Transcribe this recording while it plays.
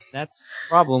That's the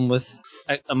problem with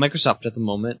Microsoft at the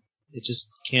moment. It just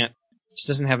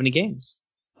doesn't have any games.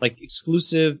 Like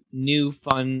exclusive, new,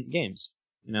 fun games,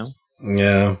 you know?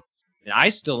 Yeah. And I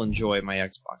still enjoy my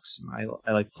Xbox.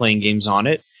 I like playing games on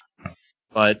it,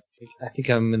 but I think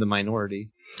I'm in the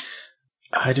minority.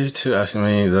 I do too. I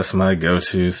mean, that's my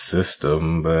go-to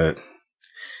system, but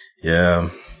yeah,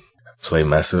 I've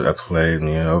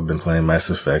been playing Mass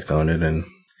Effect on it and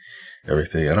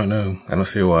everything. I don't know. I don't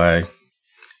see why.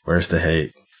 Where's the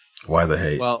hate? Why the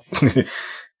hate? Well,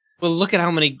 look at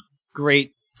how many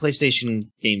great PlayStation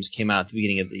games came out at the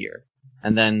beginning of the year.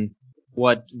 And then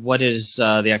what does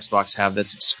the Xbox have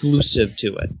that's exclusive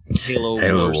to it?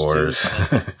 Halo Wars.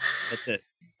 2. That's it.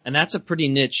 And that's a pretty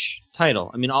niche title.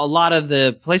 I mean, a lot of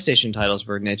the PlayStation titles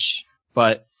were niche,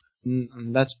 but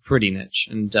that's pretty niche.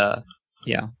 And,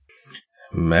 yeah.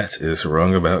 Matt is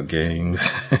wrong about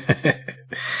games.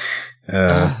 We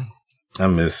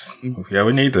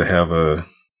need to have a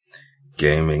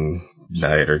gaming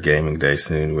night or gaming day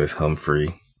soon with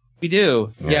Humphrey. We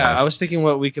do. Yeah, I was thinking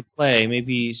what we could play.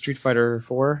 Maybe Street Fighter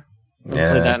 4. We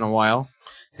haven't played that in a while.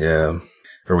 Yeah.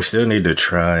 Or we still need to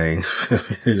try.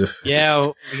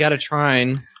 Yeah, we got to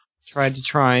try. Tried to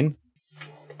try.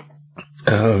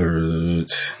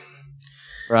 Alright.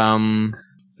 I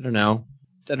don't know.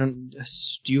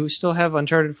 Do you still have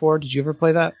Uncharted 4? Did you ever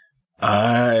play that?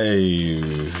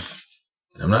 I'm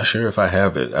not sure if I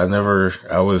have it.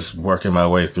 I was working my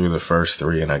way through the first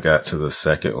 3 and I got to the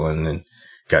second one and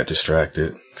got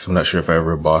distracted. So I'm not sure if I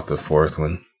ever bought the 4th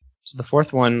one. So the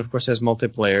 4th one, of course, has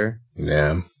multiplayer.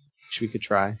 Yeah. Which we could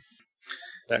try.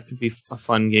 That could be a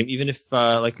fun game. Even if,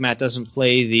 like, Matt doesn't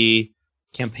play the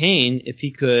campaign, if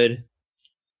he could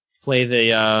play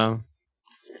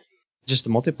just the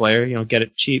multiplayer, get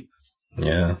it cheap.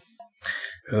 Yeah.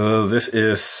 This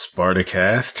is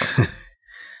Spartacast.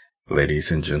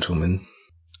 Ladies and gentlemen.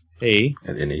 Hey.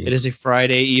 It is a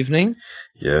Friday evening.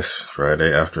 Yes,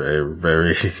 Friday after a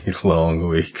very long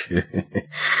week.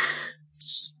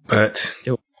 But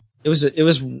it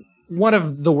was one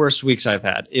of the worst weeks I've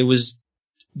had. It was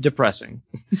depressing.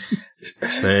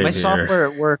 Same my here.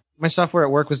 software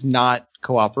at work was not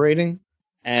cooperating,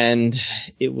 and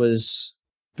it was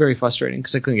very frustrating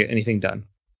because I couldn't get anything done.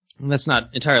 And that's not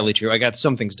entirely true. I got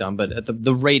some things done, but at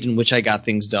the rate in which I got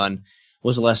things done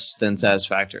was less than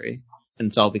satisfactory. And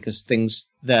it's all because things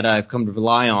that I've come to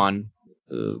rely on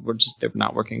they're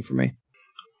not working for me.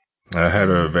 I had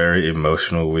a very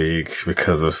emotional week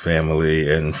because of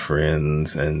family and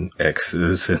friends and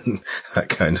exes and that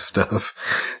kind of stuff.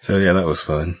 So yeah, that was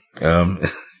fun.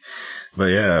 But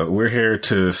yeah, we're here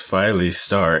to finally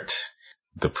start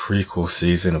the prequel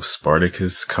season of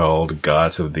Spartacus called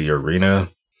Gods of the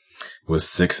Arena, with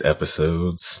 6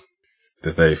 episodes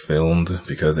that they filmed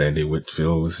because Andy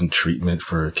Whitfield was in treatment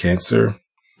for cancer.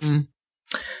 Mm.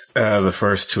 The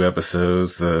first 2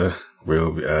 episodes,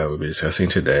 we'll be discussing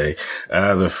today.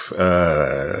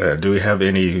 Do we have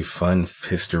any fun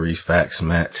history facts,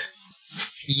 Matt?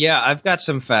 Yeah, I've got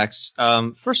some facts.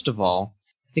 First of all,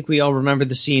 I think we all remember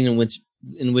the scene in which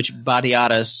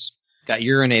Batiatus got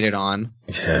urinated on.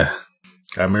 Yeah.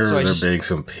 I remember there being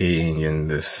some peeing in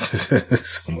this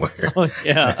somewhere. Oh,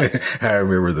 yeah. I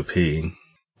remember the peeing.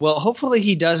 Well, hopefully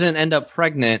he doesn't end up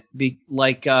pregnant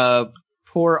like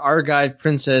poor Argive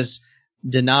princess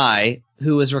Danae,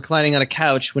 who was reclining on a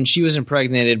couch when she was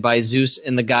impregnated by Zeus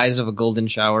in the guise of a golden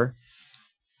shower.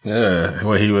 Yeah,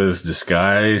 well, he was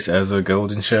disguised as a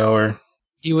golden shower.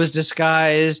 He was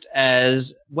disguised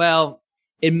as, well,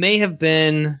 it may have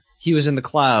been he was in the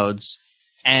clouds,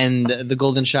 and the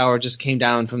golden shower just came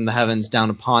down from the heavens down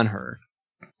upon her.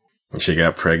 She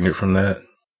got pregnant from that?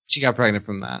 She got pregnant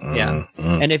from that, yeah.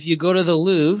 And if you go to the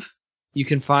Louvre, you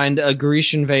can find a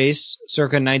Grecian vase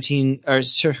circa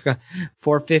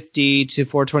 450 to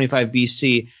 425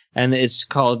 BC, and it's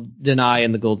called Danae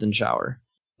and the Golden Shower.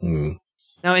 Mm.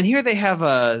 Now, in here they have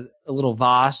a little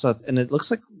vase, and it looks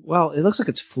like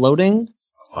it's floating.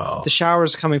 Wow. The shower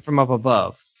is coming from up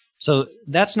above. So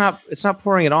it's not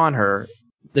pouring it on her.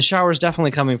 The shower is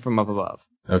definitely coming from up above.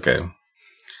 Okay.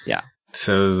 Yeah.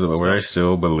 So were they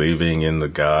still believing in the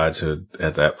gods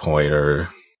at that point, or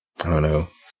I don't know?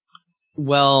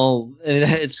 Well,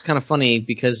 it's kind of funny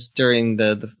because during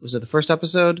was it the first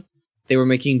episode? They were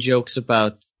making jokes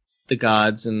about the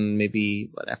gods and maybe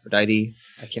Aphrodite.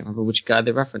 I can't remember which god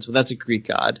they referenced. Well, that's a Greek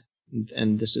god,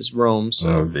 and this is Rome.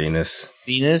 So Venus.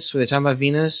 Venus. Were they talking about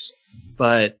Venus?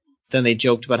 But then they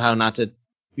joked about how not to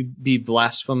be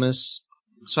blasphemous.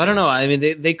 So I don't know. I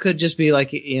mean, they could just be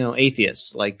like,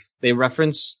 atheists. Like they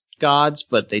reference gods,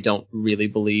 but they don't really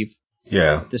believe.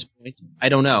 Yeah. At this point, I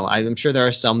don't know. I'm sure there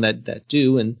are some that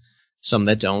do and some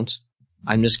that don't.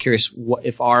 I'm just curious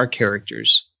if our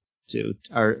characters do.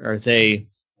 Are they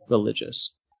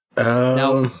religious?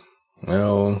 Well,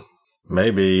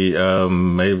 maybe,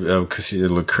 because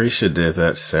Lucretia did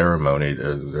that ceremony.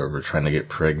 They were trying to get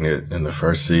pregnant in the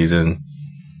first season.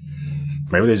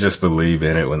 Maybe they just believe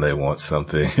in it when they want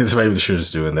something. Maybe they're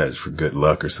just doing that for good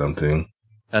luck or something.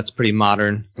 That's pretty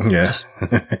modern. Yeah. Just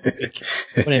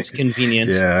when it's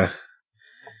convenient. Yeah.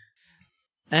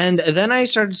 And then I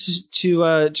started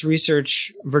to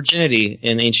research virginity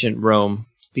in ancient Rome,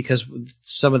 because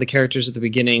some of the characters at the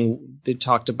beginning, they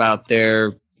talked about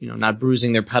their, not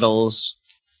bruising their petals.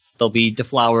 They'll be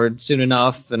deflowered soon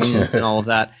enough and all of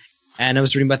that. And I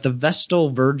was reading about the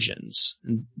Vestal Virgins.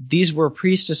 These were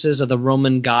priestesses of the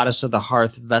Roman goddess of the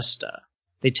hearth, Vesta.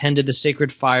 They tended the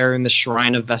sacred fire in the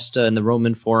shrine of Vesta in the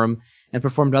Roman Forum and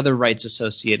performed other rites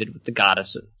associated with the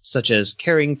goddess, such as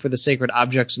caring for the sacred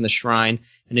objects in the shrine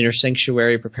and inner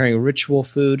sanctuary, preparing ritual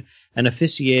food, and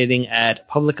officiating at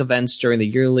public events during the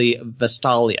yearly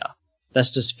Vestalia,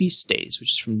 Vesta's feast days,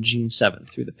 which is from June 7th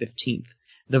through the 15th.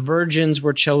 The virgins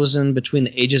were chosen between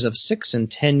the ages of 6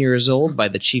 and 10 years old by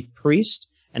the chief priest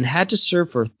and had to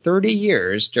serve for 30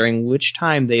 years, during which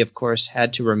time they, of course,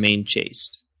 had to remain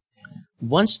chaste.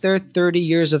 Once their 30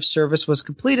 years of service was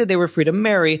completed, they were free to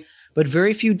marry, but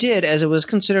very few did, as it was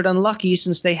considered unlucky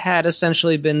since they had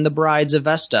essentially been the brides of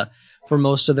Vesta for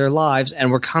most of their lives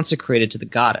and were consecrated to the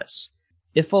goddess.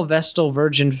 If a Vestal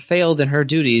virgin failed in her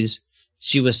duties,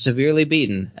 she was severely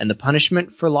beaten, and the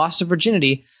punishment for loss of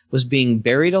virginity was being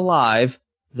buried alive,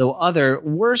 though other,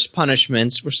 worse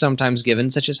punishments were sometimes given,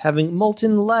 such as having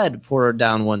molten lead poured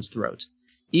down one's throat.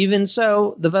 Even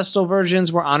so, the Vestal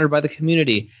virgins were honored by the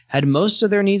community, had most of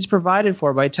their needs provided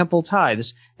for by temple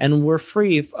tithes, and were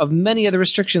free of many of the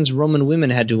restrictions Roman women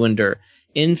had to endure.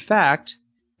 In fact,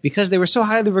 because they were so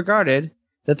highly regarded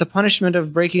that the punishment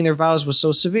of breaking their vows was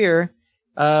so severe,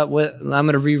 I'm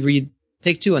going to reread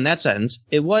take two in that sentence.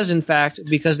 It was, in fact,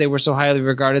 because they were so highly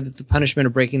regarded that the punishment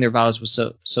of breaking their vows was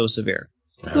so severe.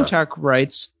 Plutarch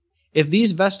writes, if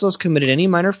these Vestals committed any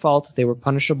minor fault, they were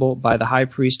punishable by the high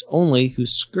priest only, who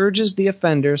scourges the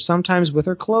offender, sometimes with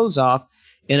her clothes off,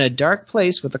 in a dark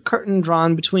place with a curtain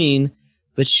drawn between.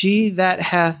 But she that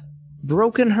hath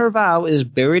broken her vow is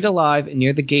buried alive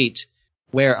near the gate,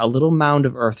 where a little mound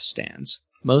of earth stands.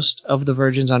 Most of the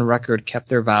virgins on record kept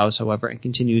their vows, however, and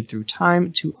continued through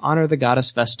time to honor the goddess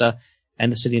Vesta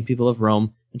and the city and people of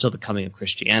Rome until the coming of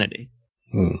Christianity.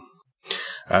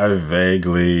 I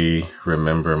vaguely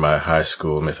remember my high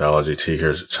school mythology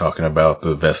teacher talking about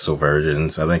the Vestal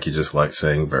virgins. I think he just liked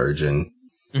saying virgin.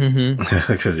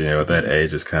 Because, at that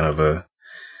age, it's kind of a,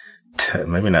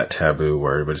 maybe not taboo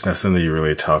word, but it's not something you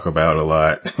really talk about a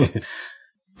lot.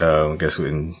 I guess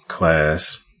in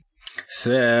class.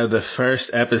 So the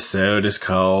first episode is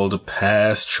called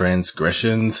Past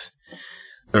Transgressions.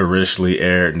 Originally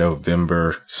aired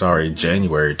January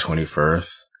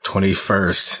 21st,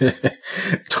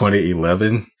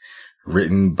 2011.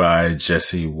 Written by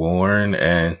Jesse Warren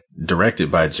and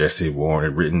directed by Jesse Warren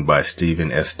and written by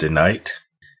Stephen S. DeKnight.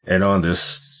 And on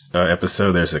this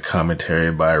episode, there's a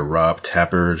commentary by Rob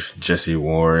Tappert, Jesse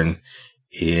Warren,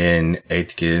 Ian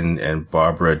Aitken, and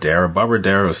Barbara Darrow. Barbara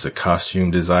Darrow is the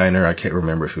costume designer. I can't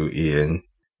remember who Ian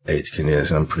Aitken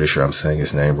is. I'm pretty sure I'm saying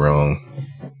his name wrong.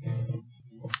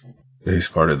 He's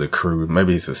part of the crew.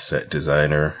 Maybe he's a set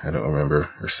designer. I don't remember.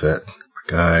 Or set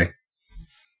guy.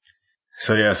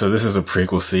 So this is a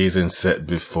prequel season set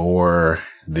before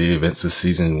the events of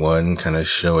season 1, kind of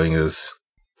showing us,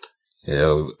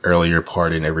 earlier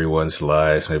part in everyone's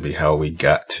lives, maybe how we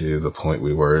got to the point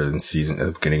we were in at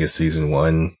the beginning of season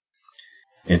 1.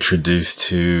 Introduced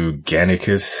to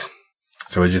Gannicus.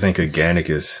 So what did you think of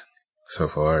Gannicus so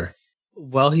far?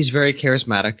 Well, he's very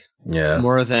charismatic. Yeah.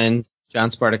 More than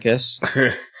John Spartacus.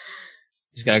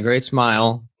 He's got a great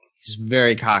smile. He's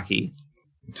very cocky.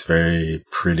 He's very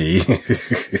pretty.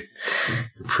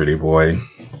 Pretty boy.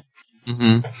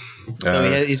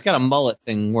 So he's got a mullet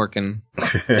thing working.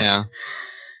 Yeah.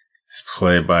 He's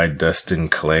played by Dustin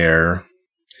Clare,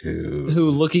 who,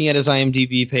 looking at his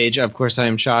IMDb page, of course I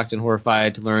am shocked and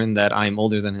horrified to learn that I'm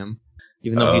older than him,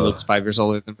 even though he looks 5 years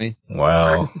older than me.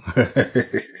 Wow.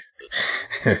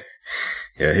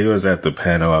 Yeah, he was at the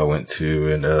panel I went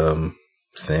to in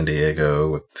San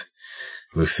Diego with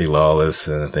Lucy Lawless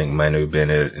and I think Manu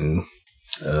Bennett and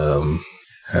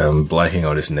I'm blanking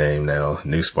on his name now.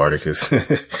 New Spartacus.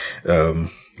 Liam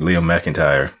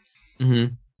McIntyre.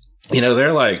 There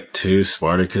are like 2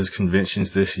 Spartacus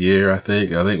conventions this year, I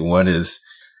think. I think one is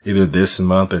either this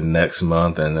month or next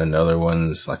month, and another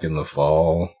one's like in the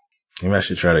fall. Maybe I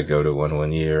should try to go to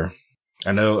one year.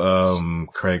 I know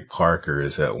Craig Parker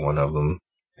is at one of them.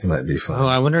 It might be fun. Oh,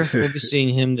 I wonder if we'll be seeing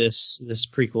him this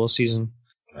prequel season.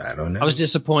 I don't know. I was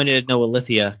disappointed no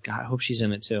Alithia. God, I hope she's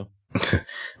in it too.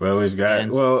 Well, we've got,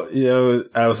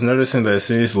 I was noticing that it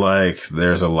seems like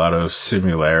there's a lot of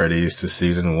similarities to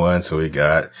season 1. So we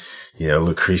got,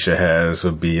 Lucretia has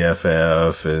a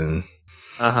BFF and,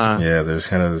 there's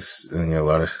kind of, a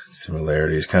lot of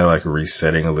similarities, kind of like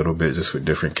resetting a little bit just with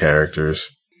different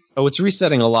characters. Oh, it's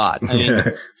resetting a lot. I mean,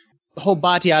 the whole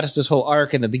Batiatus's whole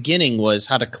arc in the beginning was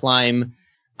how to climb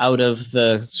out of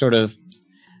the sort of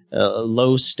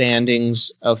low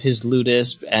standings of his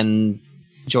ludus and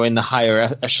join the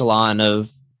higher echelon of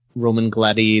Roman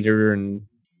gladiator and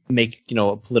make,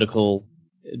 political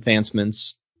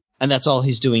advancements. And that's all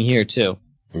he's doing here too.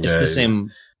 It's the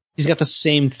same. He's got the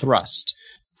same thrust.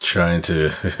 Trying to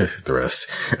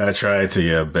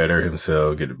better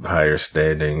himself, get higher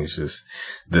standings. Just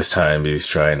this time he's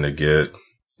trying to get,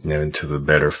 into the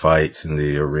better fights in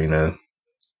the arena.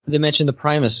 They mentioned the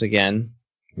Primus again.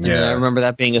 Yeah, I remember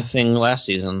that being a thing last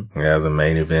season. Yeah, the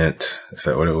main event. Is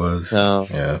that what it was? So,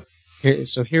 yeah.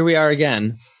 So here we are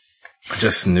again.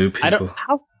 Just new people.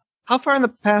 How far in the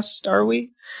past are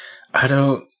we? I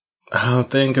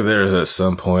don't think there's at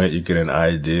some point you get an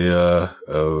idea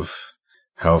of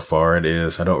how far it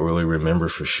is. I don't really remember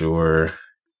for sure.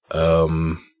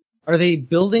 Are they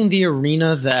building the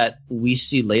arena that we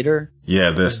see later? Yeah,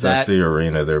 that's the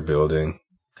arena they're building.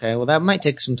 Okay, well that might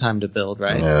take some time to build,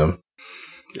 right? Yeah.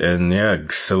 And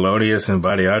Salonius and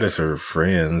Batiatus are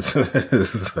friends.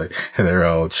 It's like, they're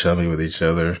all chummy with each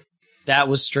other. That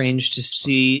was strange to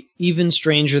see. Even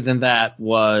stranger than that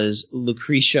was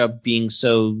Lucretia being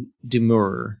so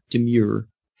demure.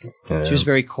 Yeah. She was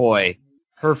very coy.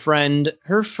 Her friend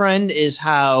is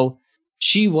how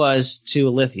she was to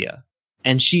Alithia,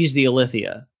 and she's the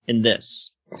Alithia in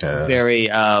this. Very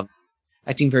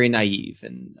acting very naive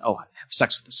and have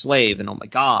sex with a slave and oh my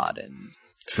god and.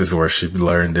 This is where she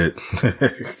learned it.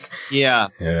 Yeah.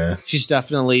 She's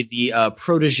definitely the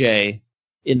protege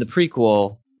in the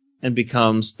prequel and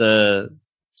becomes the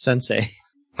sensei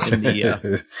in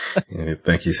the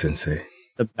thank you, sensei.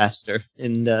 The master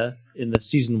in the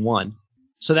season 1.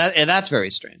 So that's very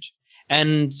strange.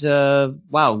 And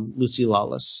wow, Lucy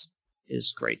Lawless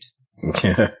is great.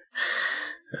 Yeah.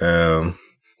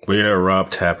 Rob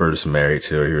Tapper's married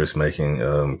to her. He was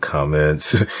making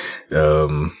comments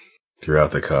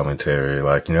throughout the commentary.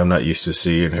 Like, I'm not used to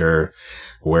seeing her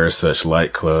wear such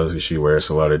light clothes. She wears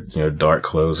a lot of, dark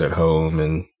clothes at home.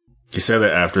 And he said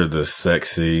that after the sex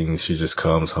scenes, she just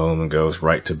comes home and goes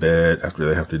right to bed after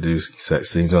they have to do sex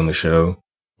scenes on the show.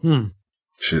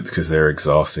 Because they're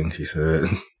exhausting, she said.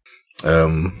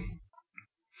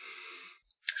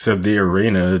 So the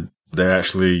arena, they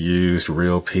actually used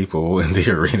real people in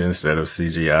the arena instead of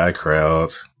CGI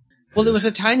crowds. Well, it was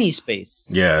a tiny space.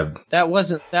 Yeah. That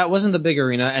wasn't the big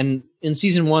arena. And in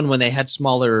season 1, when they had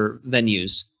smaller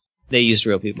venues, they used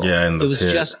real people. Yeah, in the pit.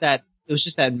 It was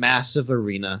just that massive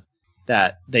arena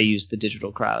that they used the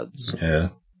digital crowds. Yeah.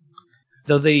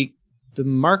 Though the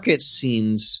market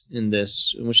scenes in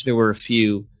this, in which there were a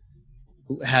few,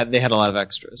 they had a lot of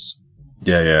extras.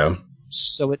 Yeah.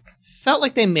 So it felt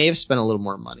like they may have spent a little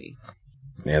more money.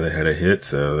 Yeah, they had a hit,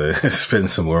 so they spent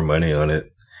some more money on it.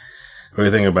 What do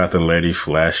you think about the lady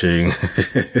flashing?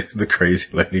 The crazy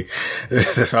lady.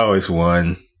 There's always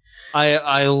one.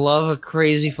 I love a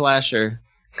crazy flasher.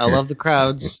 I love the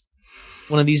crowds.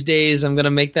 One of these days, I'm going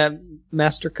to make that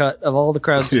master cut of all the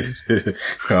crowd scenes.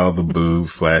 All the boob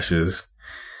flashes.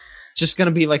 Just going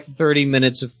to be like 30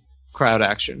 minutes of crowd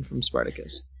action from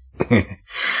Spartacus. They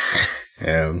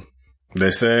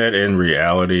said in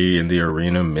reality, in the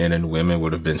arena, men and women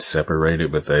would have been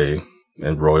separated,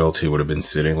 and royalty would have been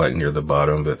sitting like near the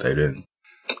bottom, but they didn't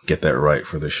get that right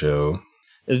for the show.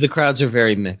 The crowds are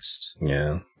very mixed.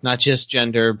 Yeah. Not just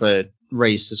gender, but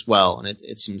race as well. And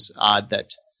it seems odd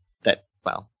that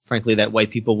frankly, that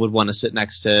white people would want to sit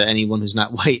next to anyone who's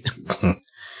not white.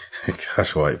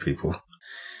 Gosh, white people.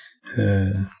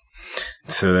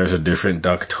 So there's a different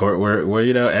Doctor where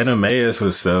Animaeus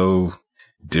was so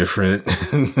different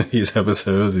in these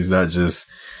episodes. He's not just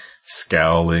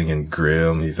scowling and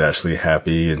grim. He's actually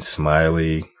happy and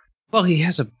smiley. Well, he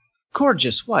has a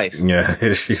gorgeous wife. Yeah,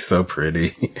 she's so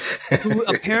pretty. Who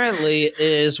apparently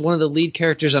is one of the lead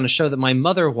characters on a show that my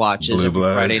mother watches every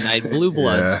Friday night, Blue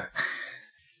Bloods. Yeah.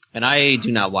 And I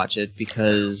do not watch it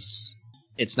because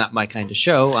it's not my kind of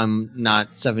show. I'm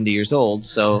not 70 years old,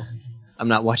 so I'm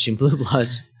not watching Blue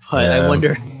Bloods. But yeah. I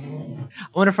wonder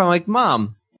if I'm like,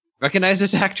 Mom, recognize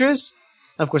this actress?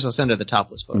 Of course, I'll send her the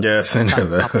topless photo. Yeah, send her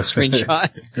that screenshot.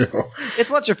 It's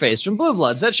what's her face from Blue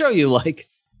Bloods. That show you like.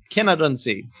 Cannot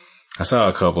unsee. I saw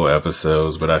a couple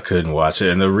episodes, but I couldn't watch it.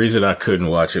 And the reason I couldn't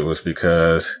watch it was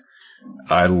because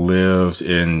I lived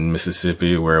in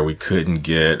Mississippi where we couldn't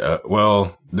get,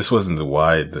 this wasn't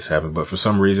why this happened, but for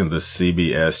some reason the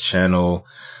CBS channel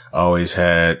always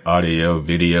had audio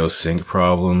video sync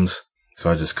problems. So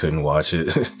I just couldn't watch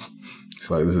it. It's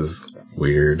like, this is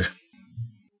weird.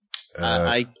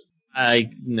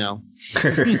 No.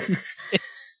 It's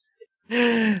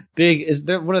big.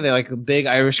 What are they, like a big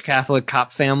Irish Catholic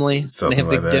cop family? Something they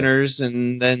have big like that. dinners,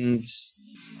 and then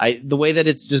the way that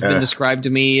it's just been described to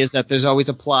me is that there's always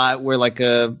a plot where like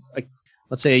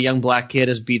let's say a young black kid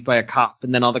is beat by a cop,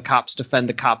 and then all the cops defend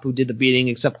the cop who did the beating,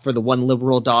 except for the one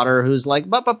liberal daughter who's like,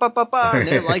 ba ba ba ba ba, and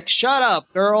they're like, shut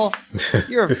up, girl.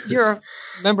 You're a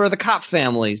member of the cop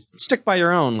family. Stick by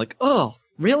your own. Like, oh,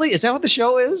 really? Is that what the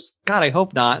show is? God, I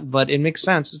hope not, but it makes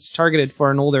sense. It's targeted for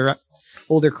an older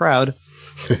crowd.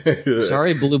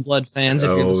 Sorry, Blue Blood fans, if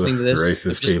you're listening to this.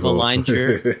 Racist just people. Maligned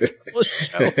your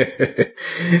show.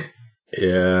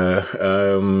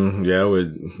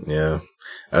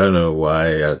 I don't know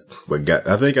why I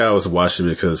think I was watching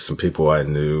because some people I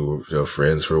knew,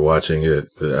 friends were watching it,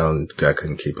 but I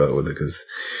couldn't keep up with it because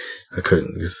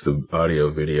the audio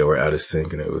video were out of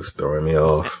sync and it was throwing me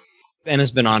off. And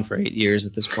it's been on for 8 years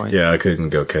at this point. Yeah, I couldn't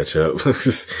go catch up.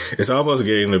 It's almost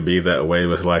getting to be that way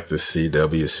with like the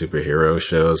CW superhero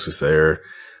shows, because they're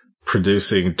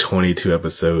producing 22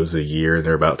 episodes a year and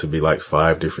they're about to be like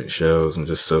 5 different shows. I'm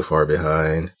just so far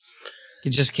behind. You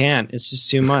just can't. It's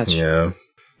just too much. Yeah.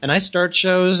 And I start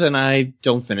shows and I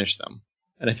don't finish them.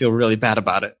 And I feel really bad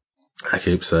about it. I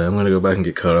keep saying I'm going to go back and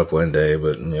get caught up one day,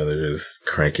 but they're just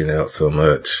cranking out so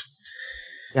much.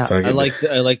 Yeah, I like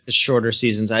the shorter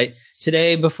seasons.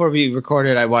 Today, before we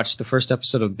recorded, I watched the first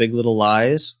episode of Big Little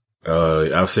Lies.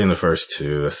 I've seen the first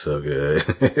 2. That's so good.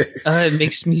 It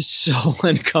makes me so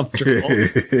uncomfortable.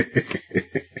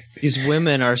 These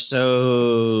women are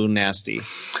so nasty.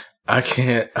 I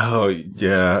can't. Oh,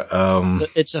 yeah.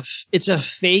 It's a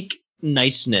fake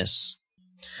niceness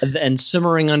and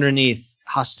simmering underneath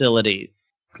hostility.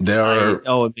 There are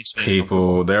it makes me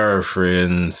people, there are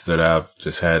friends that I've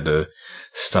just had to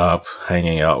stop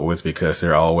hanging out with because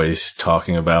they're always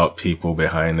talking about people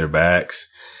behind their backs.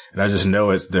 And I just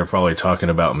know they're probably talking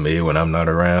about me when I'm not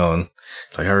around.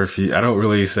 Like I don't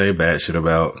really say bad shit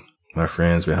about my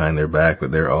friends behind their back,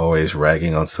 but they're always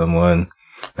ragging on someone.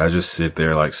 I just sit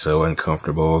there like so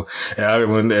uncomfortable.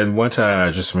 And one time,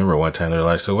 I just remember one time they're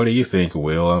like, so what do you think,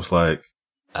 Will? I was like,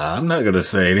 I'm not going to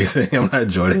say anything. I'm not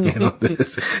joining in on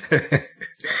this.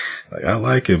 Like, I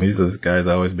like him. This guy's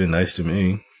always been nice to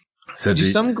me. So do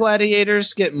some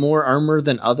gladiators get more armor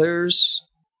than others?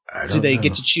 Do they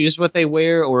get to choose what they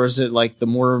wear? Or is it like the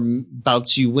more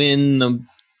bouts you win, the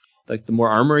more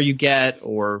armor you get?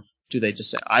 Or do they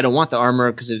just say, I don't want the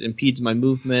armor because it impedes my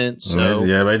movement? So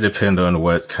yeah, it might depend on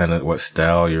what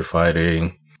style you're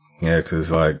fighting. Yeah, because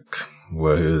like,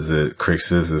 what is it?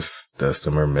 Crixus does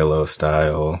the more mellow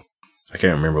style. I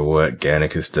can't remember what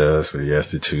Gannicus does, but he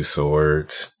has the 2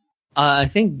 swords. I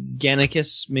think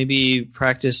Gannicus maybe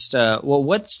practiced.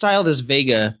 What style does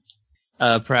Vega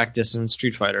practice in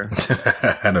Street Fighter?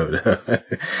 I don't know.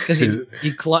 Because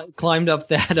he climbed up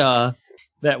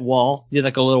that wall. He did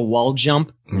like a little wall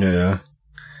jump. Yeah.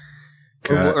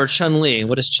 Or Chun-Li.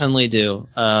 What does Chun-Li do?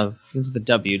 It's the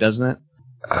W, doesn't it?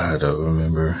 I don't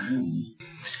remember.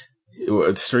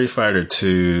 Street Fighter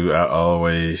 2,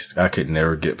 I could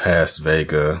never get past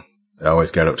Vega. I always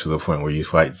got up to the point where you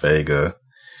fight Vega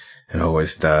and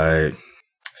always died.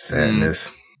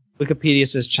 Sadness. Wikipedia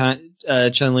says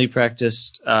Chun-Li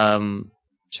practiced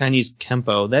Chinese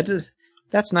Kempo.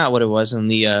 That's not what it was in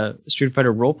the Street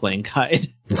Fighter role-playing guide.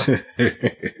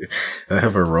 I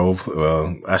have a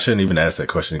well, I shouldn't even ask that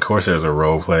question. Of course there's a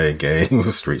role-playing game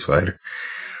with Street Fighter.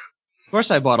 Of course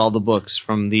I bought all the books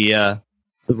from the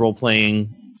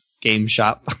role-playing game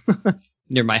shop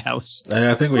near my house.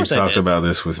 I think we talked about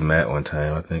this with Matt one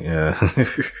time. I think, yeah.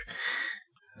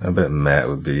 I bet Matt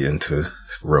would be into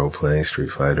role-playing Street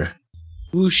Fighter.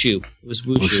 Wushu. It was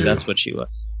Wushu. That's what she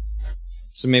was.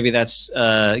 So maybe that's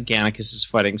Gannicus'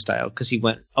 fighting style, because he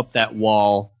went up that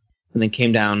wall and then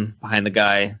came down behind the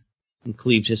guy and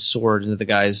cleaved his sword into the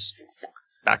guy's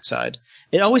backside.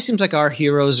 It always seems like our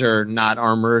heroes are not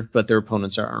armored, but their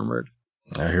opponents are armored.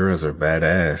 Our heroes are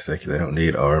badass. They don't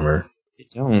need armor. They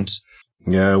don't.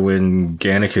 Yeah, when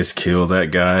Gannicus killed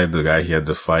that guy, the guy he had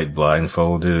to fight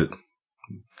blindfolded,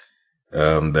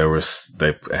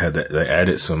 they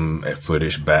added some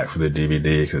footage back for the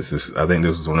DVD because I think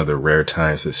this was one of the rare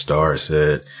times that Star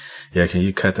said, yeah, can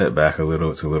you cut that back a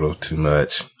little? It's a little too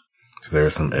much. So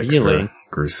there's some extra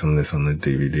gruesomeness on the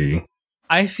DVD.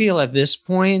 I feel at this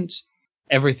point,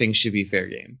 everything should be fair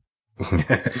game.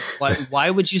 Why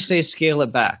would you say scale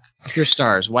it back? Pure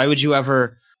stars. Why would you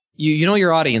ever? You know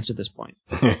your audience at this point.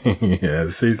 Yeah,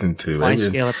 season 2. Why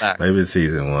scale it back? Maybe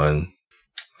season 1.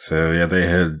 So yeah,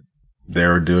 they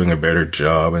were doing a better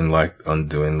job on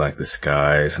doing like the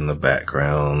skies and the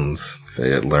backgrounds. They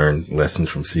had learned lessons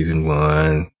from season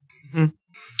 1. Mm-hmm.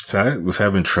 So I was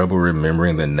having trouble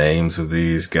remembering the names of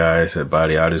these guys that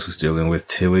Body Artist was dealing with.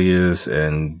 Tilius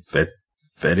and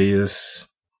Veticus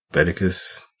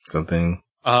something.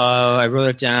 I wrote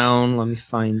it down. Let me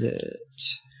find it.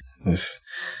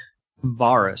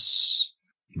 Varus.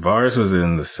 Varus was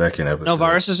in the second episode. No,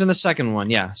 Varus is in the second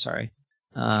one. Yeah, sorry.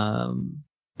 Vedius.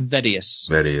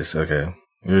 Okay.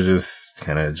 It was just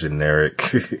kind of generic.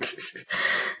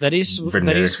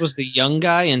 Vedius was the young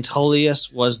guy, and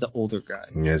Tullius was the older guy.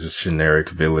 Yeah, just generic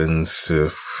villains.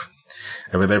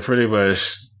 I mean, they're pretty much,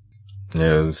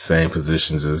 same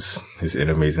positions as his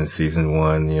enemies in season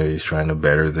 1. He's trying to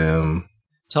better them.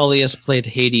 Tullius played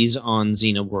Hades on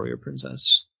Xena Warrior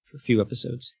Princess for a few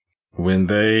episodes.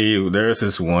 There's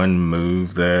this one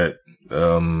move that,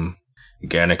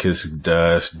 Gannicus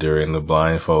does during the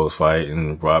blindfold fight,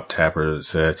 and Rob Tapper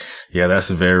said, yeah,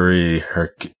 that's very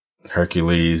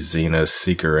Hercules, Xena,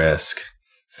 Seeker-esque.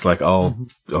 It's like all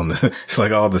it's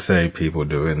like all the same people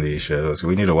doing these shows.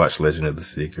 We need to watch Legend of the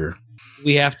Seeker.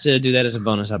 We have to do that as a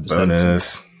bonus episode.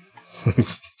 That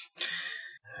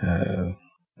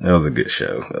was a good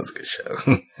show.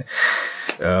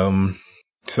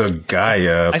 So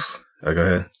Gaia. Go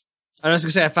ahead. I was going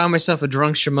to say, I found myself a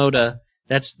drunk Shimoda.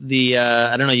 That's the,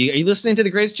 I don't know, are you listening to The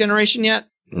Greatest Generation yet?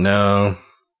 No.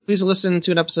 Please listen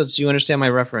to an episode so you understand my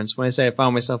reference. When I say I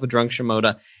found myself a drunk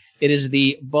Shimoda, it is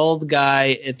the bald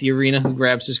guy at the arena who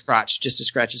grabs his crotch just to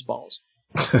scratch his balls.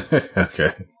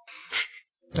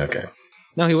 Okay.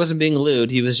 No, he wasn't being lewd.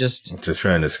 He was just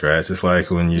trying to scratch. It's like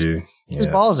when you... His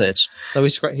balls itch. So he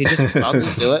just probably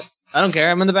do it. I don't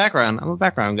care. I'm in the background. I'm a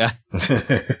background guy.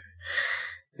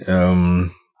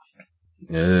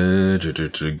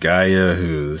 Gaia,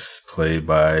 who's played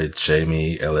by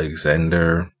Jamie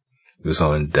Alexander, who's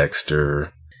on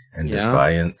Dexter and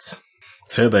Defiance.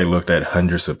 Said they looked at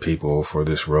hundreds of people for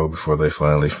this role before they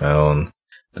finally found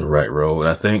the right role. And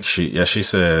I think she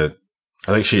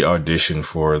auditioned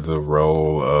for the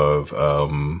role of,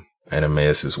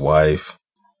 Animeus' wife,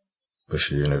 but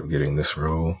she ended up getting this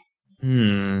role.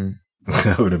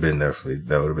 That would have been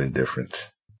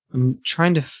different. I'm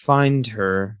trying to find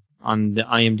her on the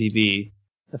IMDb.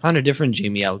 I found a different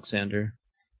Jamie Alexander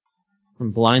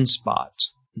from Blind Spot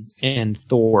and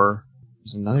Thor.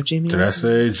 There's another Jamie Did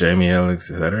Alexander? I say Jamie Alex?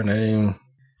 Is that her name?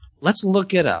 Let's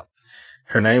look it up.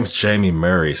 Her name's Jamie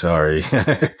Murray, sorry.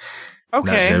 Okay. Not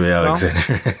Jamie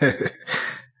Alexander.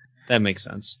 That makes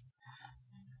sense.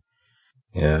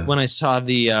 Yeah. When I saw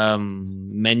the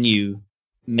menu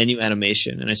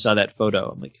animation and I saw that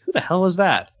photo, I'm like, who the hell is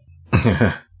that?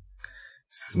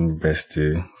 Some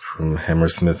bestie from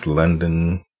Hammersmith,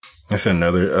 London. That's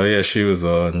another. Oh yeah, she was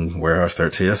on Warehouse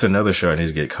 13. That's another show I need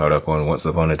to get caught up on. Once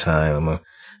Upon a Time. I'm a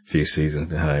few seasons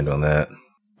behind on that.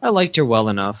 I liked her well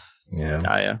enough. Yeah.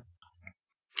 Gaia.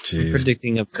 I'm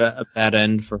predicting a bad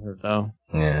end for her though.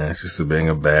 Yeah, it's just being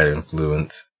a bad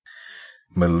influence.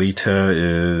 Melita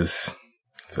is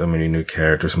so many new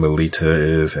characters. Melita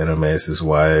is Animeus'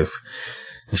 wife.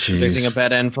 She's predicting a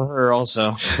bad end for her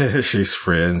also. She's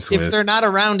friends with... If they're not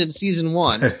around in season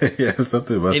 1. Yeah,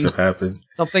 something must have happened.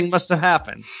 Something must have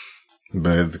happened.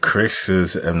 But the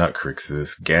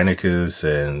Gannicus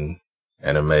and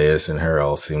Animeus and her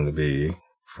all seem to be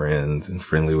friends and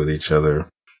friendly with each other.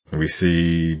 We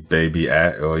see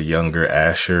younger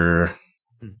Asher.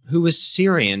 Who was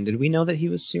Syrian? Did we know that he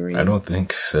was Syrian? I don't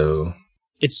think so.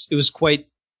 It was quite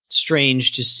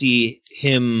strange to see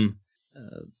him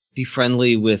be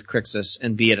friendly with Crixus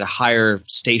and be at a higher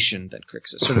station than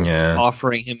Crixus, sort of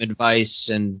offering him advice,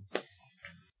 and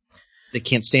they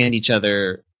can't stand each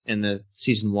other in the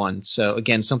season 1. So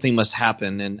again, something must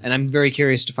happen, and I'm very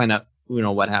curious to find out,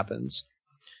 what happens.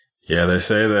 Yeah, they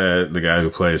say that the guy who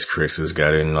plays Crixus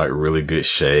got in like really good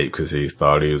shape because he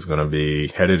thought he was going to be,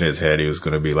 had in his head he was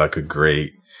going to be like a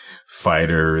great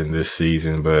fighter in this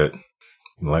season, but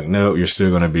like, no, you're still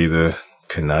going to be the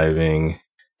conniving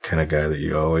kind of guy that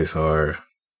you always are.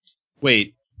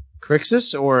 Wait,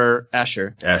 Crixus or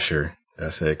Asher? Asher. I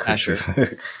said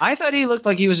Crixus. I thought he looked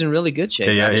like he was in really good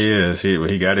shape. Yeah, he is.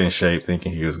 He got in shape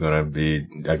thinking he was going to be,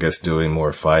 I guess, doing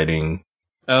more fighting.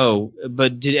 Oh,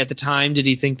 but at the time, did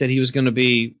he think that he was going to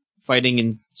be fighting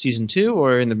in season 2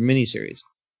 or in the miniseries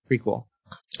prequel?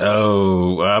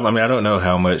 Oh, I mean, I don't know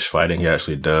how much fighting he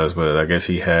actually does, but I guess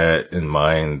he had in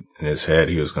mind in his head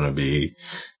he was going to be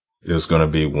it was going to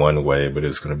be one way, but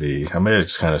it's going to be, I mean, it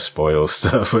just kind of spoils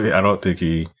stuff. I don't think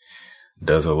he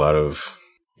does a lot of,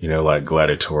 like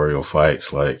gladiatorial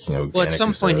fights, like, well, at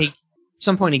some point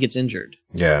he gets injured.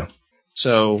 Yeah.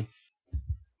 So,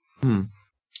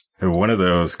 One of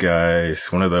those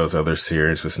guys, one of those other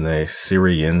Syrians was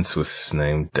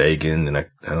named Dagon, and I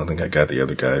don't think I got the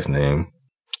other guy's name.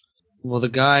 Well, the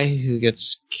guy who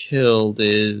gets killed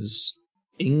is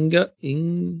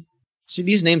See,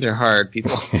 these names are hard,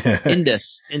 people.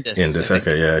 Indus.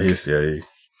 Okay, yeah,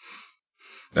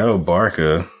 Oh,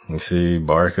 Barca. You see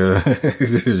Barca?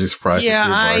 Just priceless.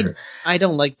 Yeah, I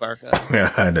don't like Barca.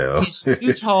 Yeah, I know. He's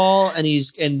too tall, and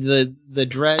the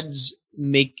dreads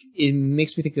makes me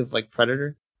think of like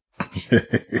Predator.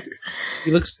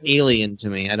 He looks alien to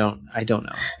me. I don't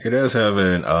know. He does have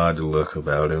an odd look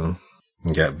about him.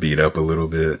 He got beat up a little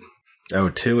bit. Oh,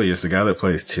 Tilius, the guy that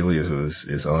plays Tilius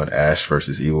is on Ash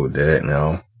vs. Evil Dead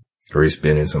now. Or he's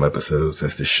been in some episodes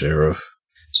as the sheriff.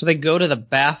 So they go to the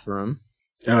bathroom.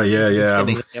 Oh, yeah.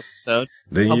 The episode.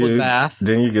 Public bath.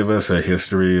 Didn't you give us a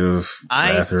history of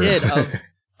bathrooms? I did,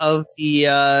 of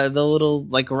the little,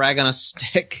 like, rag on a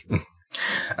stick.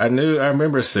 I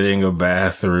remember seeing a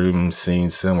bathroom scene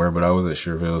somewhere, but I wasn't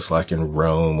sure if it was, like, in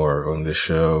Rome or on this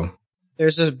show.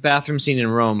 There's a bathroom scene in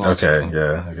Rome also. Okay,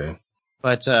 yeah, okay.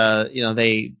 But,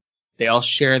 they all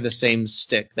share the same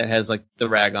stick that has, like, the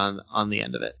rag on the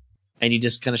end of it. And you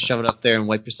just kind of shove it up there and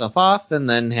wipe yourself off and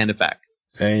then hand it back.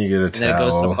 And you get a towel. And then it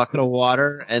goes in a bucket of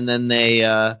water, and then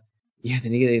then you get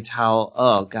a towel.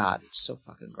 Oh, God, it's so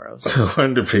fucking gross. No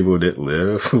wonder people didn't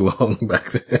live long back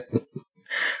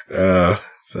then.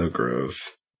 So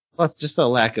gross. Well, it's just a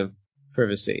lack of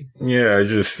privacy. Yeah,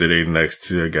 just sitting next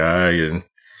to a guy and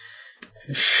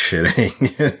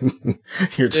shitting. And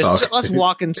you're talking. Let's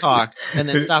walk and talk, and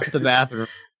then stop at the bathroom.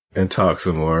 And talk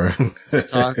some more.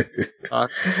 Talk.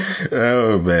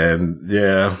 Oh, man.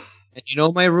 Yeah. And you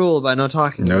know my rule about no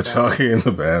talking. No talking in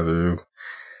the bathroom.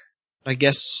 I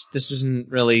guess this isn't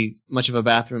really much of a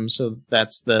bathroom, so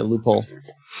that's the loophole.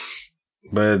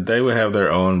 But they would have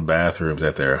their own bathrooms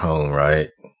at their home, right?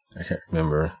 I can't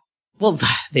remember. Well,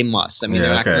 they must. I mean,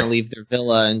 they're not going to leave their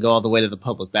villa and go all the way to the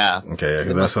public bath. Okay,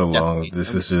 because that's so long.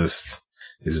 This is just.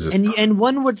 And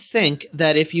one would think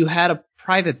that if you had a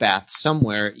private bath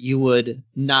somewhere, you would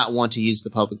not want to use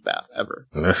the public bath ever.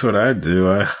 That's what I do.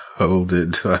 I hold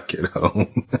it till I get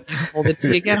home. You hold it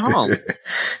till you get home.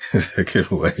 I can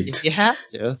wait. If you have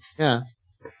to, yeah.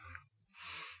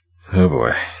 Oh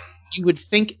boy. You would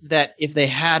think that if they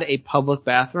had a public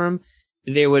bathroom,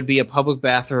 there would be a public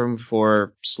bathroom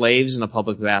for slaves and a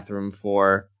public bathroom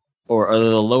for or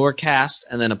the lower caste,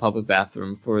 and then a public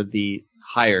bathroom for the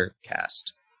higher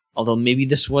caste. Although maybe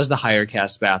this was the higher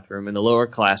caste bathroom, and the lower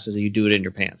classes, you do it in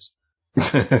your pants.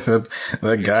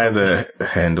 that guy that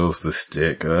handles the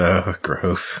stick,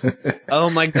 gross. Oh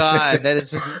my God, that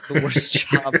is the worst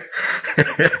job.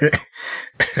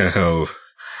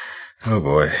 Oh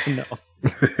boy. No.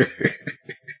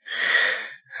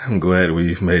 I'm glad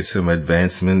we've made some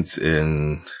advancements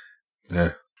in.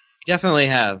 Definitely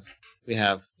have. We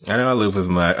have. I know I lived with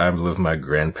my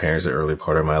grandparents the early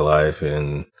part of my life,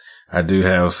 and I do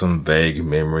have some vague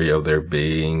memory of there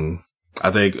being, I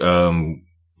think,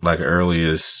 like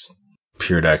earliest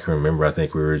period I can remember, I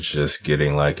think we were just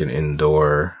getting like an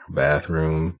indoor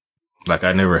bathroom. Like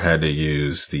I never had to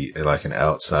use like an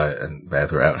outside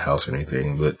bathroom outhouse or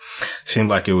anything, but it seemed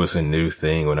like it was a new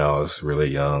thing when I was really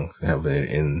young, having an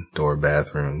indoor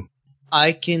bathroom.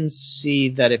 I can see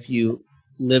that if you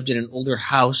lived in an older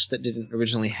house that didn't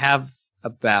originally have a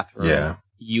bathroom,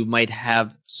 you might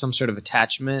have some sort of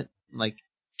attachment like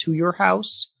to your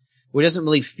house, where it doesn't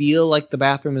really feel like the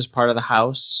bathroom is part of the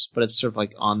house, but it's sort of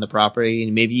like on the property,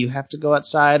 and maybe you have to go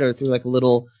outside or through like a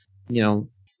little,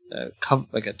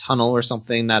 like a tunnel or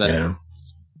something,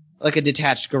 like a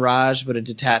detached garage, but a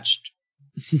detached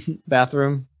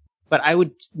bathroom. But I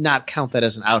would not count that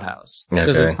as an outhouse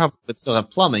because it probably would still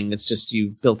have plumbing. It's just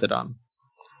you built it on.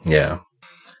 Yeah.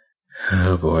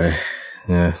 Oh boy.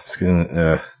 Yeah, it's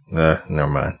gonna. Never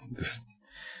mind.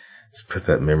 Just put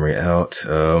that memory out.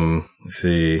 Let's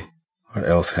see what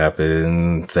else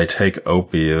happened. They take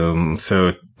opium.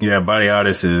 So yeah,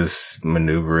 Batiatus is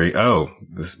maneuvering. Oh,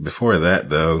 before that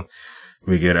though,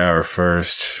 we get our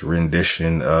first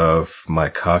rendition of "My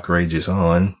Cock Rages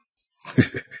On."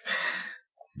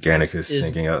 Gannicus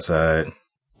singing outside.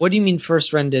 What do you mean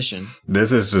first rendition?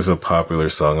 This is just a popular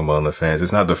song among the fans.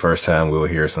 It's not the first time we'll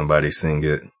hear somebody sing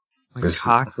it. My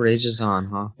cock rages on,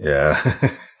 huh? Yeah.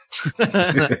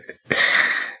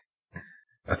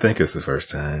 I think it's the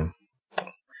first time.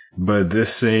 But the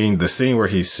scene where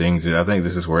he sings it, I think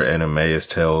this is where Animaeus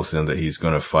tells him that he's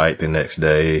going to fight the next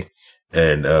day.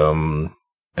 And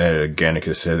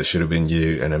Gannicus said it should have been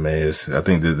you, and Emmaus. I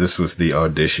think that this was the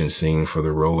audition scene for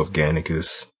the role of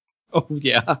Gannicus. Oh,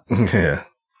 yeah. Yeah.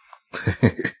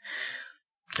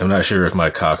 I'm not sure if my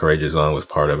cock rages on was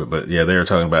part of it, but yeah, they were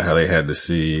talking about how they had to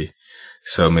see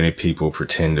so many people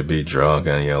pretend to be drunk,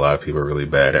 and a lot of people are really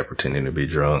bad at pretending to be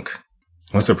drunk.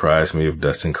 It wouldn't surprise me if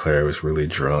Dustin Clare was really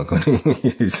drunk when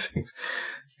he's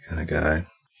kind of guy.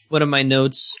 One of my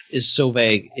notes is so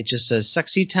vague. It just says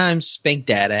 "sexy time, spank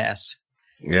dad ass."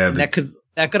 Yeah, that could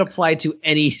apply to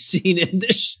any scene in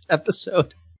this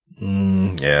episode.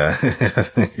 Yeah.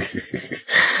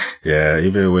 Yeah,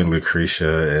 even when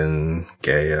Lucretia and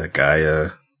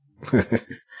Gaia.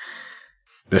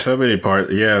 There's so many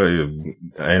parts. Yeah,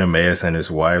 Emmaus and his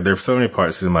wife. There's so many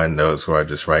parts in my notes where I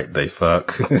just write, they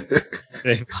fuck.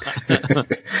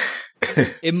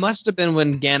 It must have been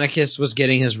when Gannicus was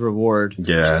getting his reward.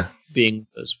 Yeah. Being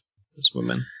this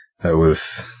woman. That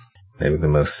was maybe the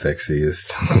most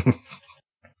sexiest.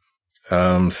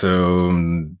 So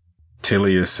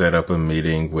Tilius set up a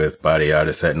meeting with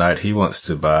Batiatus that night. He wants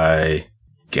to buy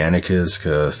Gannicus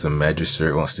because the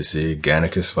magistrate wants to see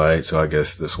Gannicus fight. So I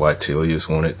guess that's why Tilius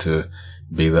wanted to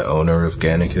be the owner of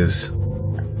Gannicus.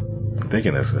 I'm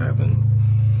thinking that's what happened.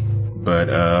 But,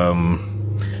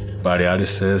 Batiatus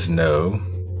says no,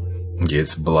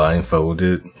 gets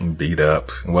blindfolded and beat up.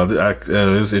 Well, it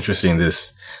was interesting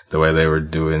the way they were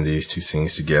doing these two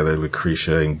scenes together,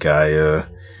 Lucretia and Gaia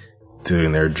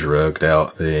doing their drugged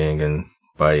out thing and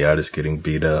Batiatus getting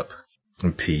beat up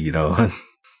and peed on.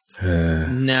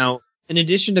 Now, in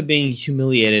addition to being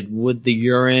humiliated, would the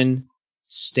urine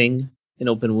sting in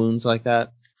open wounds like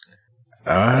that?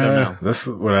 I don't know. That's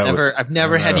what I've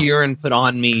never had urine put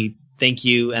on me. Thank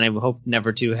you, and I hope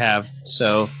never to have.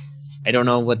 So, I don't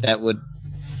know how that would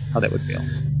feel.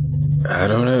 I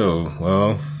don't know.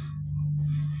 Well,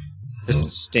 does it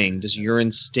sting? Does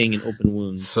urine sting in open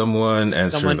wounds? Someone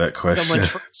answer that question.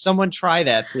 Someone try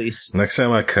that, please. Next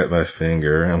time I cut my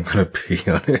finger, I'm gonna pee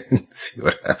on it and see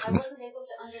what happens. I wasn't able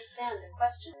to understand the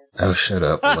question. Oh, shut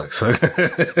up, Alexa.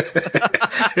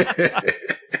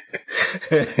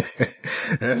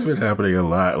 That's been happening a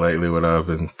lot lately when I've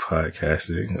been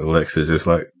podcasting. Alexa just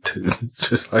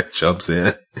jumps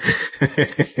in.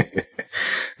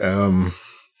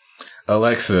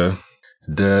 Alexa,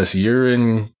 does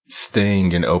urine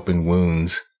sting in open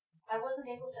wounds? I wasn't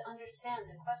able to understand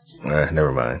the question.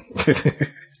 Never mind.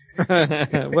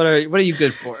 What are you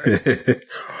good for?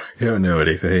 You don't know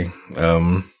anything.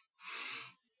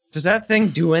 Does that thing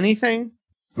do anything?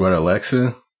 What,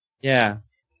 Alexa? Yeah.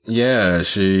 Yeah,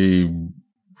 she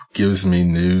gives me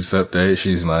news updates.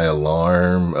 She's my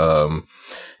alarm.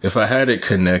 If I had it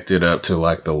connected up to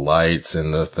like the lights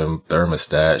and the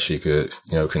thermostat, she could,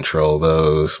 control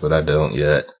those, but I don't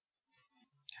yet.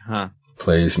 Huh.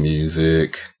 Plays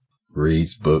music,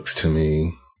 reads books to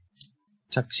me.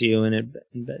 Tucks you in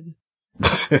bed.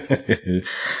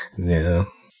 Yeah.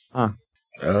 Huh.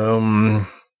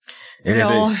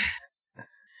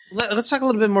 Let's talk a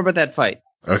little bit more about that fight.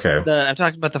 Okay. I'm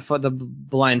talking about the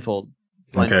blindfold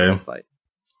okay. fight.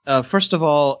 First of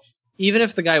all, even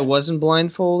if the guy wasn't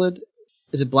blindfolded,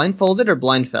 is it blindfolded or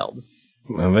blindfeld?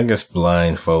 I think it's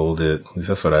blindfolded. At least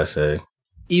that's what I say.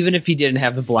 Even if he didn't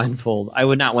have the blindfold, I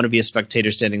would not want to be a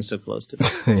spectator standing so close to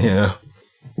them. Yeah.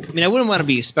 I mean, I wouldn't want to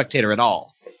be a spectator at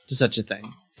all to such a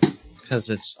thing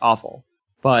because it's awful.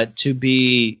 But to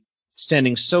be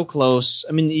standing so close,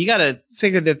 I mean, you got to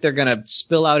figure that they're going to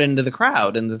spill out into the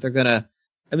crowd and that they're going to,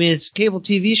 I mean, it's cable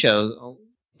TV shows.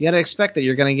 You got to expect that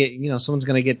you're going to get, someone's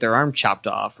going to get their arm chopped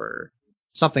off or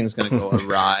something's going to go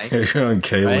awry. If you're on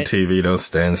cable TV, don't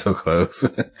stand so close.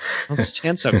 Don't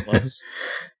stand so close.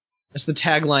 That's the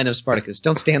tagline of Spartacus.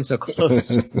 Don't stand so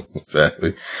close.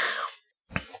 Exactly.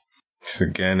 So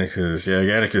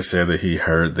Gannicus said that he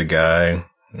heard the guy.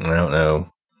 I don't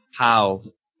know. How?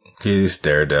 He's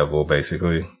Daredevil,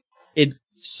 basically.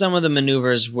 Some of the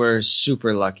maneuvers were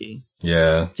super lucky.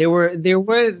 Yeah. There were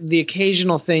the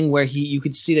occasional thing where you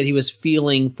could see that he was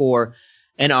feeling for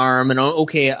an arm and,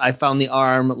 okay, I found the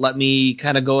arm. Let me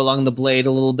kind of go along the blade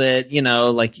a little bit.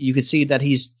 Like you could see that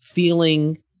he's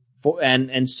feeling for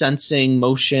and sensing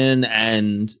motion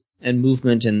and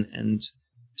movement and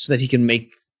so that he can make,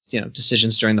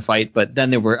 decisions during the fight. But then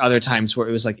there were other times where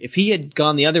it was like, if he had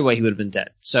gone the other way, he would have been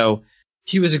dead. So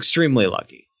he was extremely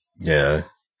lucky. Yeah.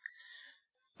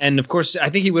 And of course, I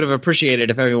think he would have appreciated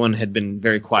if everyone had been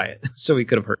very quiet, so he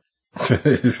could have heard.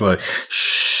 He's like,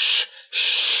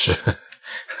 shh. I'm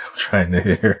trying to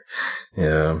hear.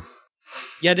 Yeah.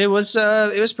 Yeah, it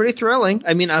was pretty thrilling.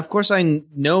 I mean, of course, I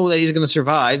know that he's going to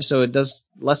survive, so it does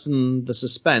lessen the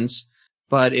suspense.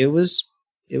 But it was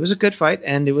it was a good fight,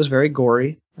 and it was very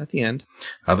gory at the end.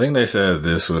 I think they said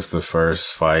this was the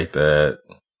first fight that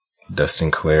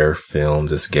Dustin Clare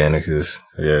filmed as Gannicus.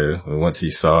 So yeah, once he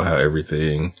saw how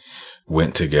everything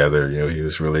went together, he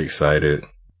was really excited.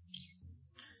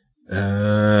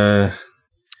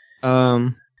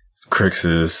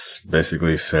 Crixus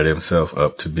basically set himself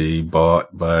up to be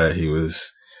bought by, he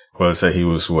was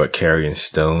carrying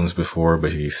stones before,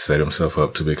 but he set himself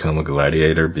up to become a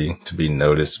gladiator, to be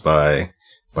noticed by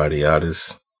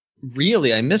Batiatus.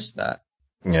 Really? I missed that.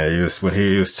 Yeah, when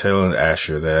he was telling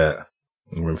Asher that,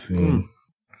 he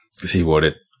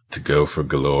wanted to go for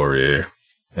glory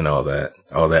and all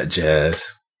that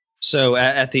jazz. So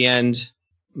at the end,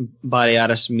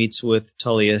 Batiatus meets with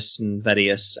Tullius and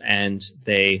Vettius, and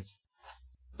they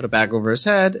put a bag over his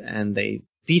head, and they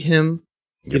beat him.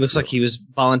 He looks like he was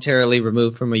voluntarily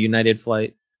removed from a United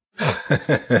flight.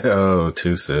 Oh,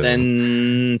 too soon.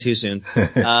 Then there's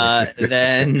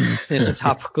some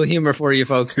topical humor for you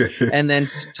folks. And then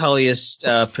Tullius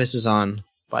pisses on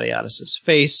Batiatus's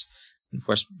face. Of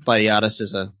course, Batiatus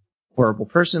is a horrible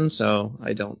person, so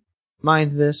I don't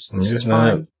mind this. This is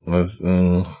fine.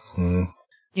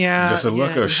 Yeah. Just a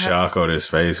look of shock on his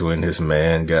face when his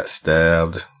man got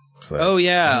stabbed. Like, oh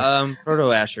yeah,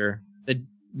 Proto Asher, the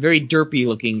very derpy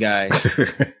looking guy.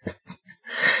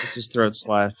 It's his throat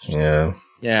slashed. Yeah.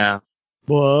 Yeah.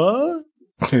 What?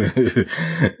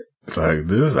 It's like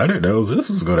this. I didn't know this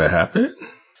was going to happen.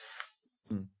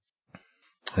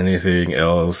 Anything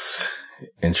else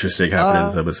interesting happened in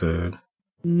this episode?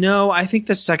 No, I think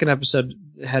the second episode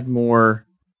had more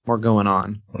going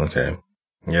on. Okay.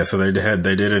 Yeah, so they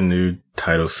did a new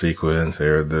title sequence.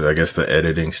 I guess the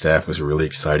editing staff was really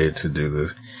excited to do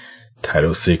the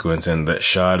title sequence, and that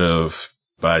shot of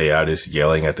Batiatus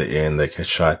yelling at the end, they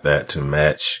shot that to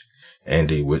match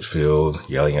Andy Whitfield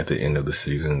yelling at the end of the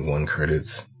season 1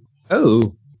 credits.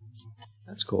 Oh,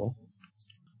 that's cool.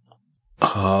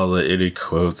 All the idiot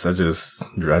quotes. I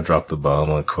dropped the bomb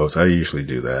on quotes. I usually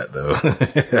do that though.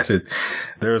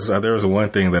 There was one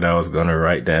thing that I was going to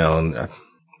write down,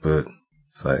 but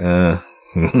it's like,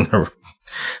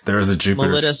 there was a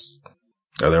Jupiter's.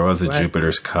 There was a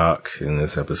Jupiter's cock in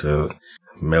this episode.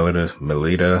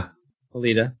 Melita.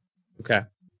 Okay.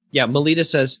 Yeah, Melita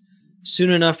says, soon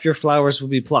enough your flowers will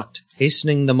be plucked.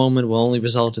 Hastening the moment will only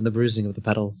result in the bruising of the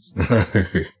petals.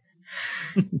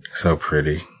 So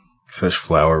pretty. Such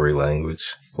flowery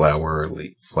language.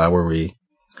 Flowery.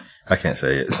 I can't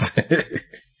say it.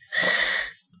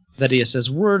 Vettius says,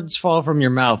 words fall from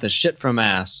your mouth as shit from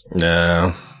ass.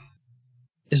 No.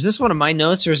 Is this one of my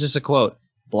notes or is this a quote?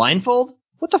 Blindfold?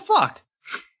 What the fuck?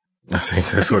 I think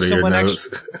that's one of your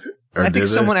notes. I think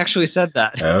someone actually said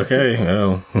that. Okay.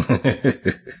 Oh.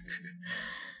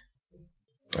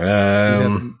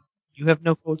 You have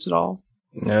no quotes at all?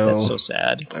 No. That's so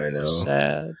sad. I know.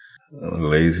 Sad.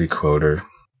 Lazy quoter.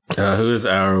 Who is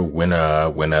our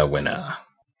winner?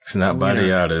 It's not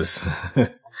Batiatus.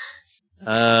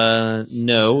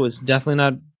 No, it's definitely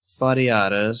not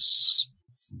Batiatus.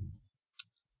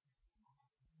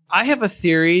 I have a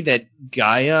theory that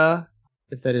Gaia,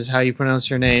 if that is how you pronounce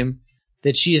her name,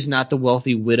 that she is not the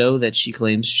wealthy widow that she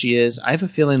claims she is. I have a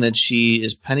feeling that she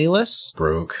is penniless.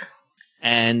 Broke.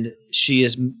 And she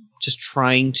is just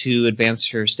trying to advance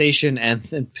her station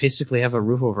and basically have a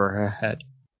roof over her head.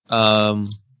 I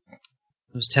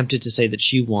was tempted to say that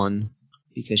she won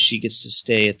because she gets to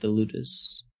stay at the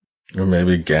Ludus. Or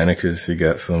maybe Gannicus, he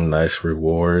got some nice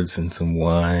rewards and some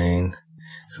wine,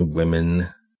 some women.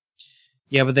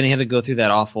 Yeah, but then he had to go through that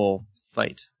awful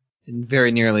fight and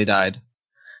very nearly died.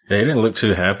 Yeah, he didn't look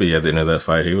too happy at the end of that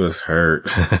fight. He was hurt.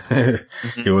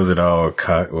 He wasn't all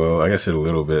well, I guess a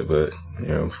little bit, but,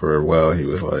 for a while he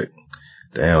was like,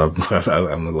 damn,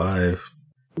 I'm alive.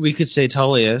 We could say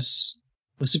Tullius.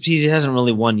 Except he hasn't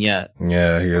really won yet.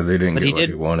 Yeah, he didn't get what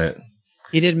he wanted.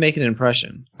 He did make an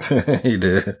impression. He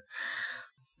did.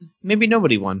 Maybe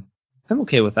nobody won. I'm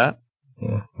okay with that.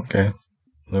 Yeah, okay.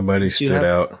 Nobody stood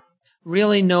out.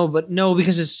 Really? No,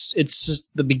 because it's just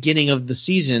the beginning of the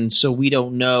season, so we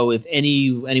don't know if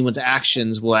anyone's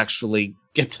actions will actually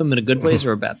get them in a good place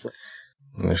or a bad place.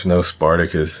 There's no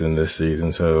Spartacus in this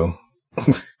season, so...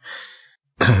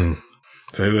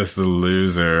 So who is the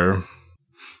loser?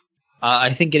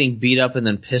 I think getting beat up and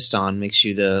then pissed on makes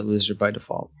you the loser by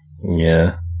default.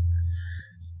 Yeah.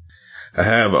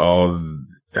 I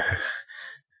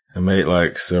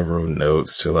made several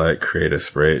notes to create a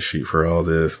spreadsheet for all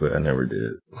this, but I never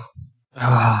did.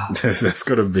 That's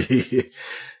gonna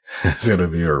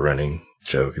be a running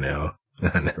joke now.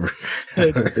 I never.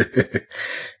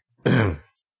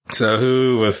 So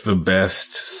who was the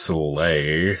best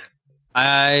Slay?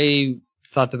 I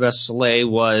thought the best slay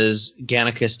was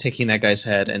Gannicus taking that guy's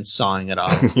head and sawing it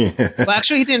off. Yeah. Well,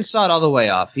 actually, he didn't saw it all the way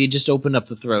off. He just opened up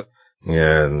the throat.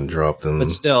 Yeah, and dropped him. But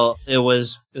still, it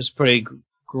was pretty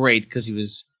great because he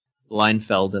was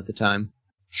Leinfeld at the time.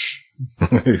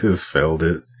 He just felled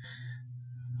it.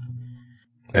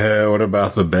 What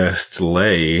about the best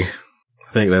lay?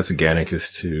 I think that's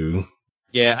Gannicus too.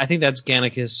 Yeah, I think that's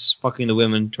Gannicus fucking the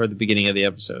women toward the beginning of the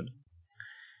episode.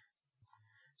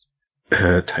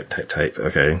 Type.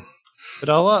 Okay. Put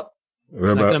it all up. It's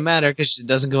not going to matter because it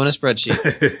doesn't go in a spreadsheet.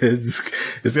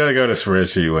 it's got to go in a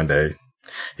spreadsheet one day.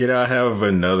 You know, I have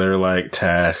another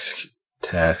task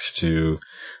to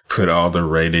put all the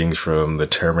ratings from the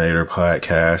Terminator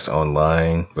podcast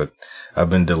online, but I've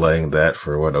been delaying that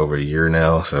for over a year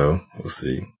now, so we'll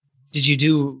see. Did you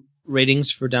do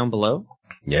ratings for Down Below?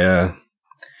 Yeah,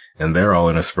 and they're all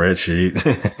in a spreadsheet,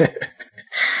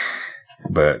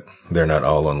 but they're not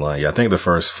all online. Yeah, I think the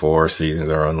first 4 seasons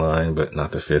are online, but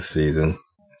not the 5th season.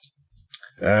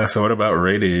 So what about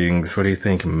ratings? What do you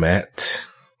think, Matt?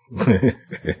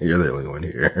 You're the only one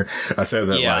here. I said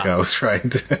that like I was trying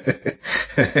to.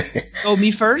 Oh,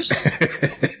 me first?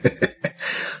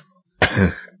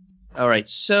 All right.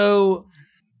 So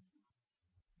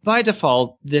by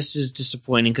default, this is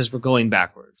disappointing because we're going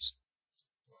backwards.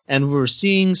 And we're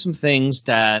seeing some things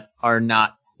that are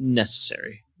not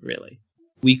necessary, really.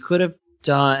 We could have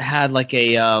had like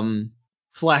a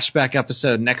flashback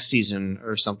episode next season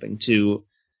or something to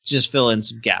just fill in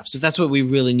some gaps, if that's what we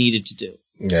really needed to do.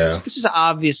 Yeah. So this is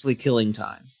obviously killing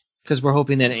time because we're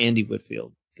hoping that Andy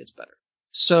Whitfield gets better.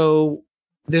 So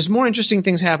there's more interesting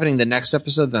things happening the next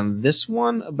episode than this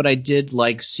one, but I did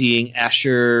like seeing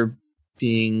Asher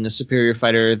being a superior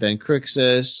fighter than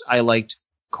Crixus. I liked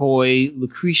Coy,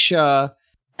 Lucretia,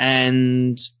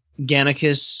 and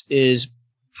Gannicus is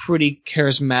pretty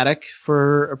charismatic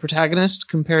for a protagonist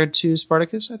compared to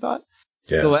Spartacus, I thought.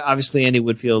 Yeah. So obviously Andy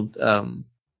Whitfield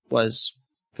was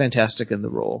fantastic in the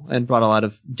role and brought a lot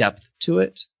of depth to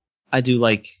it. I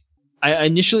like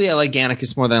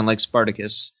Gannicus more than I like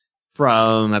Spartacus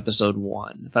from episode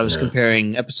 1. If I was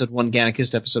comparing episode 1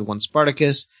 Gannicus to episode 1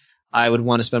 Spartacus, I would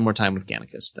want to spend more time with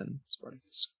Gannicus than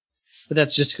Spartacus. But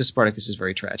that's just because Spartacus is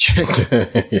very tragic.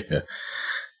 Yeah.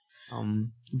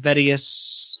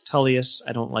 Vedius, Tullius,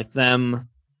 I don't like them.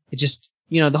 It just,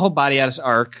 the whole Body-Addis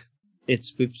arc,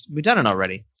 we've done it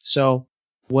already. So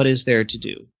what is there to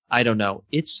do? I don't know.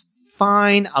 It's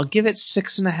fine. I'll give it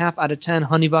 6.5 out of 10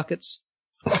 honey buckets.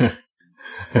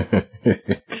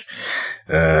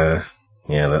 Yeah,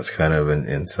 that's kind of an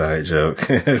inside joke.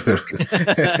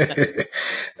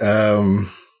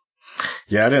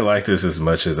 Yeah, I didn't like this as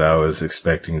much as I was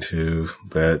expecting to,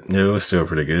 but it was still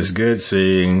pretty good. It's good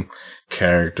seeing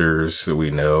characters that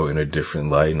we know in a different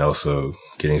light and also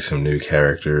getting some new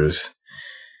characters,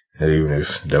 even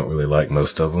if I don't really like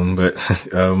most of them. But,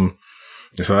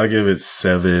 so I give it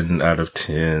 7 out of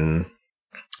 10.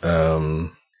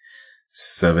 7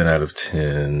 out of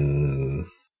 10.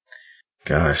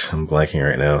 Gosh, I'm blanking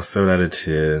right now. 7 out of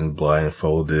 10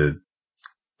 blindfolded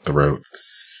throat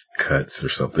cuts or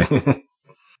something.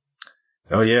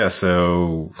 Oh yeah,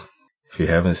 so if you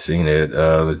haven't seen it,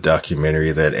 the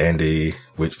documentary that Andy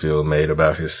Whitfield made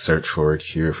about his search for a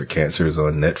cure for cancer is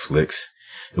on Netflix,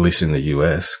 at least in the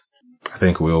US. I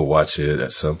think we'll watch it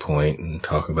at some point and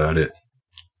talk about it.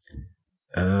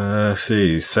 Let's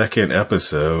see, second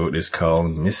episode is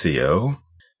called Missio.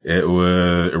 It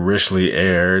was originally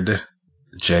aired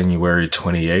January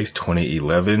 28th,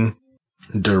 2011,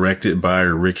 directed by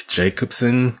Rick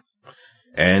Jacobson,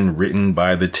 and written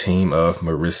by the team of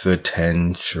Marissa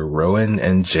Tancharoen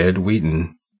and Jed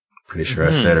Wheaton. Pretty sure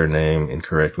I said her name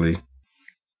incorrectly.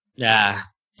 Yeah,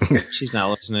 she's not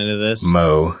listening to this.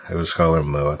 Mo. I was calling her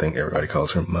Mo. I think everybody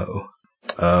calls her Mo.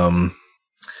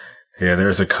 Yeah,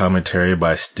 there's a commentary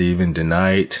by Stephen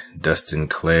DeKnight, Dustin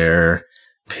Clare,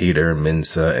 Peter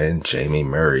Mensah, and Jamie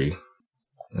Murray.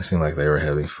 It seemed like they were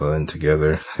having fun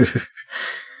together.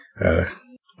 I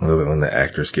love it when the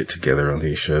actors get together on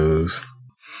these shows.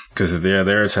 Because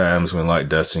there are times when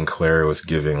Dustin Clare was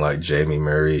giving Jamie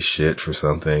Murray shit for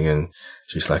something, and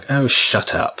she's like, "Oh,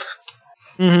 shut up."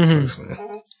 Mm-hmm.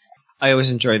 I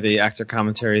always enjoy the actor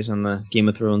commentaries on the Game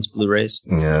of Thrones Blu-rays.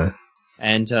 Yeah,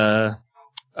 and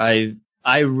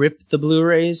I rip the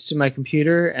Blu-rays to my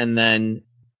computer and then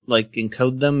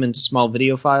encode them into small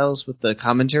video files with the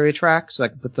commentary tracks, so I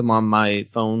can put them on my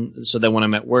phone, so that when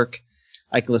I'm at work,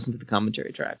 I can listen to the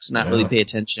commentary tracks and not really pay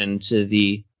attention to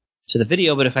the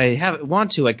video. But if I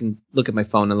want to, I can look at my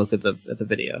phone and look at the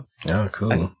video. Oh,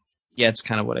 cool. Yeah, it's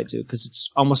kind of what I do because it's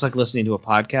almost like listening to a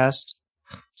podcast.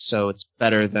 So it's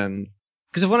better than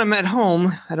Because when I'm at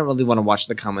home, I don't really want to watch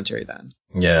the commentary then.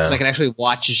 Yeah. So I can actually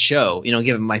watch a show,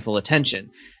 give it my full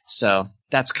attention. So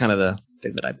that's kind of the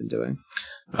thing that I've been doing.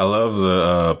 I love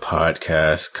the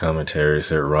podcast commentaries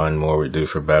that Ron Moore would do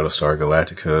for Battlestar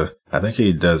Galactica. I think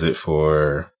he does it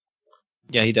for...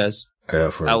 Yeah, he does.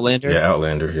 For Outlander? Yeah,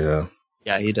 Outlander, yeah.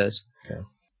 Yeah, he does. Okay.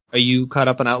 Are you caught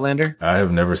up on Outlander? I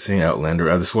have never seen Outlander.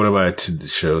 That's one of my two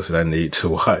shows that I need to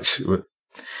watch.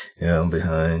 Yeah, I'm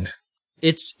behind.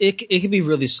 It can be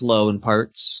really slow in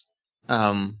parts.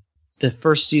 The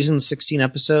first season's 16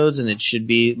 episodes, and it should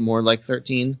be more like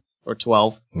 13 or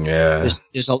 12. Yeah.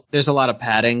 There's a lot of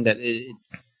padding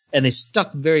and they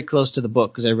stuck very close to the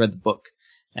book because I read the book.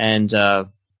 And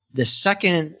the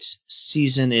second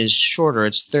season is shorter.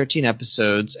 It's 13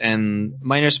 episodes, and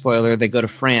minor spoiler, they go to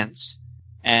France.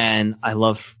 And I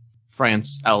love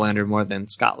France Outlander more than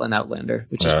Scotland Outlander,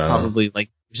 which is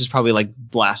probably like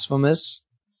blasphemous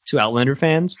to Outlander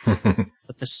fans.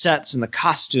 But the sets and the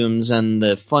costumes and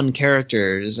the fun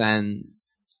characters, and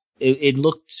it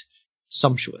looked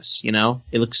sumptuous,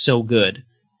 It looked so good.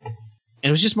 And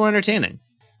it was just more entertaining.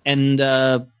 And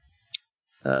I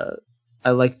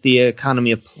liked the economy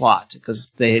of plot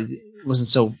because it wasn't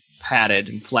so padded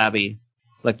and flabby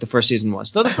like the first season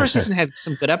was. Though the first season had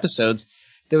some good episodes,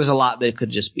 there was a lot that could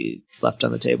just be left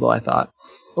on the table, I thought.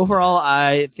 Overall,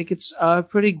 I think it's a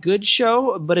pretty good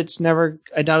show, but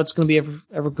I doubt it's going to be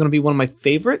ever going to be one of my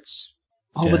favorites.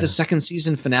 Oh, yeah. But the second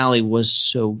season finale was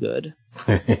so good.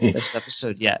 Best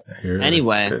episode yet.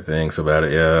 Anyway. Good things about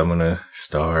it. Yeah, I'm going to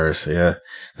Stars. Yeah.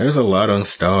 There's a lot on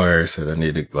Stars that I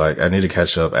need to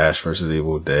catch up. Ash vs.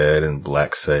 Evil Dead and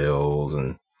Black Sails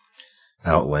and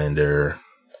Outlander.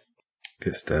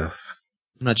 Good stuff.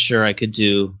 I'm not sure I could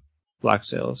do Black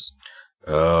Sails.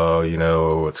 Oh,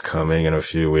 what's coming in a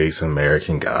few weeks?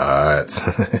 American Gods.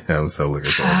 I'm so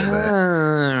looking forward to that.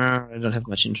 I don't have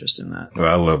much interest in that.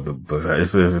 Well, I love the books.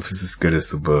 If it's as good as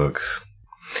the books.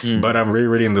 But I'm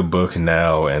rereading the book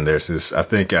now, and there's this, I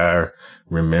think I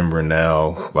remember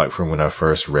now, like from when I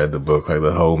first read the book, like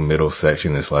the whole middle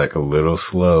section is like a little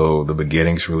slow. The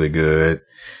beginning's really good.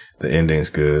 The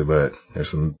ending's good, but there's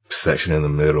some section in the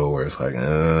middle where it's like,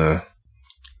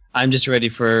 I'm just ready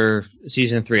for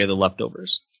season 3 of The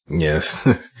Leftovers. Yes.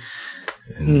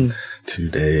 In 2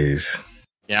 days.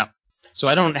 Yeah. So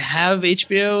I don't have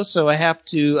HBO, so I have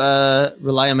to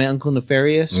rely on my Uncle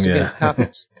Nefarious to get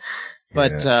copies.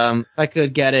 But if I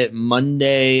could get it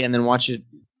Monday and then watch it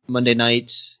Monday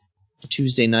night,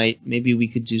 Tuesday night, maybe we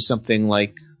could do something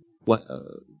like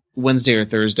Wednesday or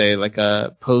Thursday, like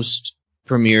a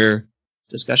post-premiere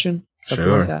discussion. Something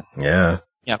like that. Yeah.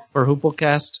 Yeah, for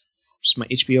Hooplecast. Just my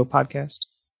HBO podcast.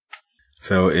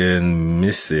 So in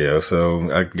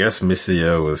Missio, I guess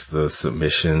Missio was the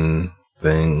submission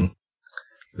thing,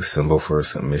 the symbol for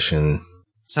submission.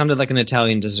 Sounded like an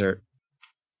Italian dessert.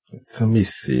 It's a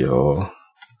Missio.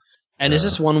 And is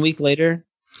this 1 week later?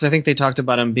 Because I think they talked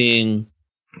about him being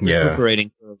recuperating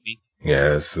for a week.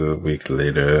 Yeah, it's a week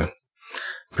later.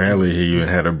 Apparently he even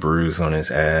had a bruise on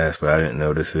his ass, but I didn't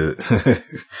notice it.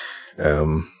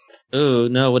 Oh,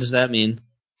 no, what does that mean?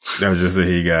 That was just that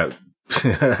he got,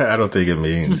 I don't think it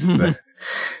means that.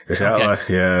 It's not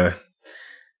yeah.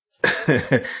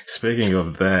 Speaking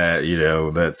of that,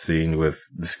 that scene with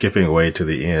skipping away to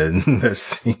the end, that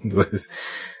scene with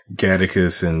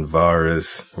Gannicus and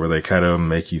Varys, where they kind of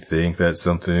make you think that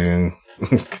something,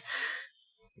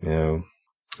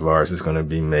 Varys is going to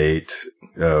be made,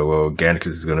 Gannicus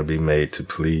is going to be made to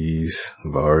please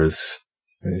Varys.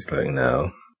 And he's like,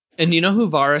 no. And you know who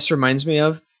Varys reminds me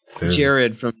of?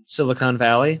 Jared from Silicon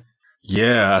Valley.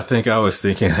 Yeah, I think I was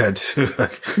thinking that too.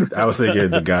 I was thinking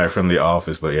the guy from The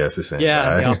Office, but yeah, it's the same guy.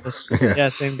 Yeah, The Office. Yeah,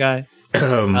 same guy.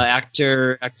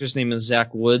 Actor's name is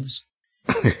Zach Woods.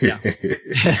 Yeah.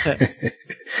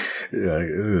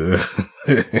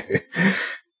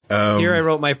 Here I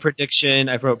wrote my prediction.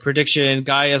 I wrote prediction.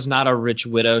 Guy is not a rich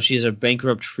widow. She's a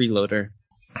bankrupt freeloader.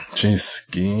 She's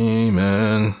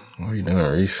scheming. What are you doing,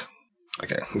 Reese?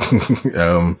 Okay.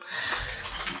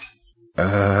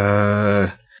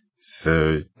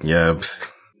 So yeah,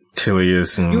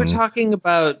 Tilius and you were talking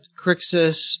about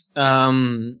Crixus,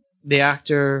 the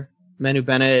actor Manu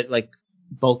Bennett, like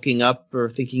bulking up or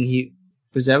thinking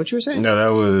was that what you were saying? No,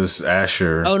 that was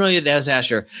Asher. Oh no, yeah, that was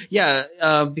Asher. Yeah,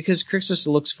 because Crixus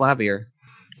looks flabbier.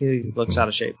 He looks out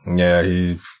of shape. Yeah,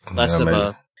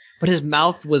 but his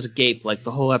mouth was agape like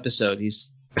the whole episode.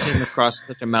 He's came across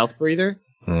like a mouth breather.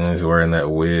 He's wearing that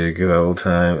wig the whole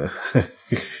time.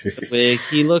 Wig.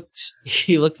 He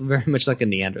looked very much like a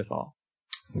Neanderthal.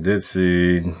 Did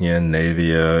see,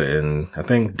 Navia, and I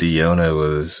think Diona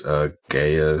was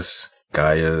Gaia's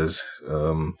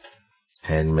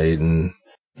handmaiden.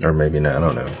 Or maybe not, I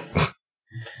don't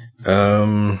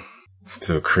know.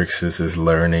 So Crixus is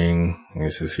learning.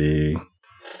 This is he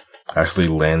actually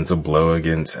lands a blow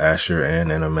against Asher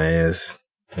and Animaeus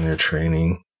in their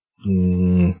training.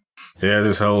 Yeah,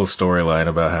 this whole storyline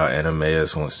about how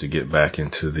Animaeus wants to get back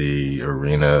into the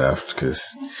arena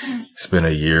because it's been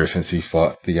a year since he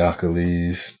fought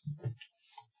Theocles.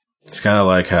 It's kind of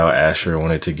like how Asher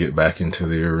wanted to get back into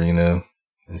the arena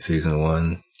in season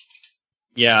 1.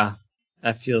 Yeah,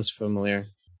 that feels familiar.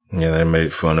 Yeah, they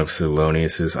made fun of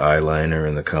Silonius' eyeliner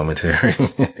in the commentary.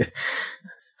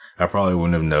 I probably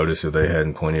wouldn't have noticed if they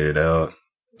hadn't pointed it out.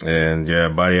 And yeah,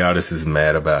 Batiatus is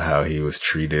mad about how he was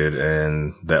treated,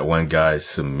 and that one guy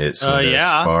submits when they're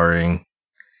sparring.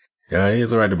 Yeah, he has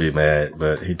the right to be mad,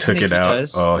 but he took it out.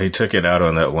 Oh, he took it out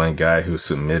on that one guy who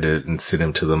submitted and sent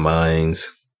him to the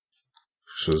mines.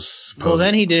 Which was well,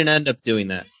 then he didn't end up doing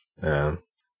that. Yeah.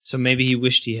 So maybe he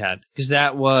wished he had, because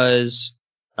that was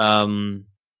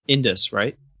Indus,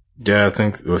 right? Yeah, I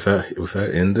think was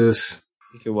that Indus?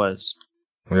 I think it was.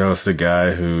 That was the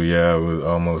guy who, was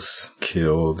almost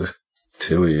killed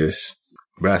Tilius.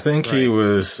 But I think he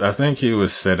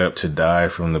was set up to die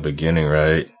from the beginning,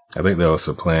 right? I think that was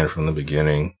the plan from the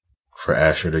beginning for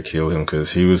Asher to kill him,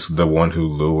 because he was the one who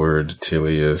lured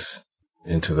Tilius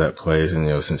into that place,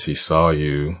 and since he saw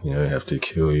you, he have to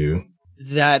kill you.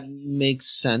 That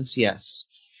makes sense, yes.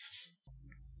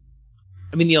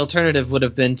 I mean, the alternative would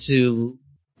have been to,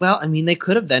 they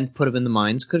could have then put him in the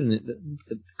mines, couldn't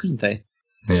they?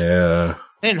 Yeah.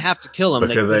 They didn't have to kill him.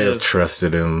 Because they have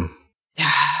trusted him.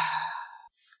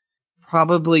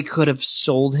 Probably could have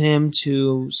sold him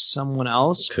to someone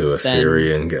else. To a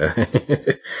Syrian guy.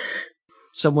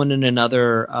 Someone in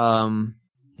another,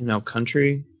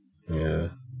 country. Yeah.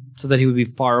 So that he would be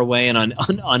far away and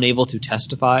unable to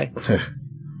testify.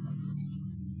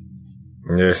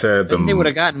 They said then they would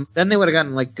have gotten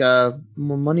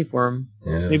more money for him.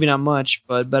 Yeah. Maybe not much,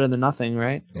 but better than nothing,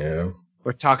 right? Yeah.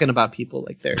 We're talking about people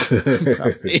like they're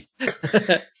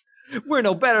we're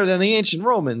no better than the ancient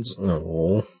Romans.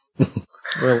 Oh.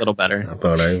 We're a little better. I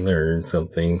thought I learned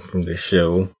something from this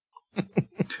show.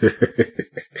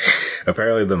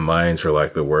 Apparently the mines were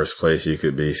like the worst place you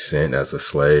could be sent as a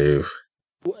slave.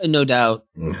 No doubt.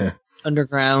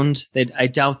 Underground. I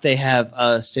doubt they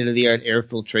have state-of-the-art air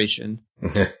filtration.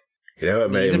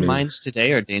 Even mines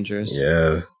today are dangerous.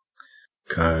 Yeah.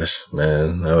 Gosh,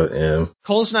 man.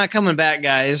 Coal's not coming back,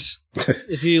 guys.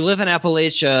 If you live in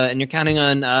Appalachia and you're counting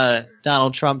on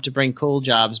Donald Trump to bring coal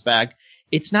jobs back,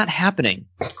 it's not happening.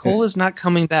 Coal is not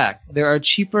coming back. There are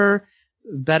cheaper,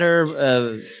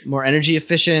 better, more energy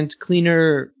efficient,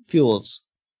 cleaner fuels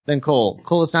than coal.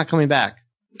 Coal is not coming back.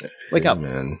 Wake up.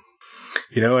 Man.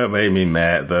 You know what made me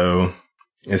mad, though?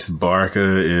 It's Barca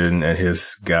and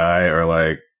his guy are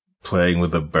like playing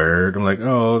with a bird. I'm like,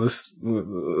 oh, this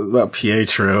about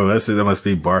Pietro. That must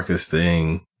be Barca's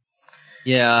thing.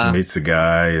 Yeah. He meets a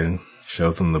guy and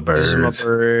shows him the birds. Gives him a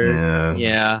bird.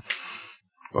 Yeah.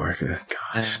 Barca,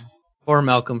 gosh. Or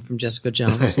Malcolm from Jessica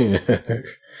Jones.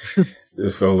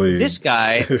 If only this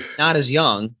guy, not as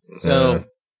young. So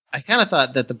I kind of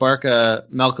thought that the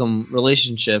Barca-Malcolm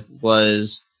relationship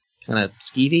was kind of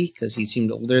skeevy because he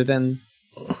seemed older than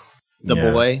the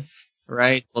boy,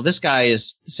 right? Well, this guy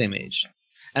is the same age.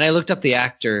 And I looked up the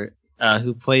actor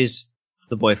who plays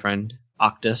the boyfriend,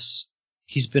 Octus.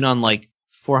 He's been on like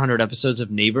 400 episodes of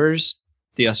Neighbours,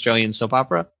 the Australian soap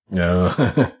opera.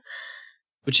 Yeah.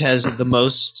 Which has the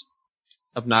most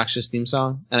obnoxious theme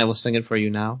song, and I will sing it for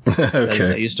you now.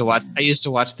 Okay. I used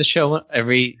to watch the show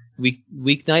every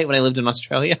weeknight when I lived in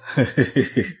Australia.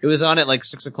 It was on at like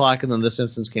 6:00, and then The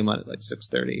Simpsons came on at like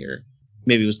 6:30, or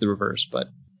maybe it was the reverse. But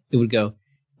it would go,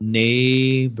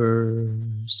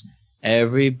 neighbors,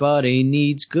 everybody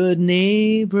needs good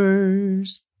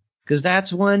neighbors, 'cause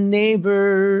that's when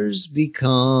neighbors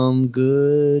become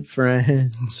good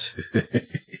friends.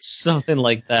 Something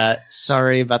like that.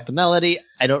 Sorry about the melody.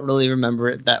 I don't really remember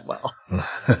it that well.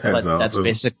 But awesome.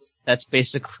 That's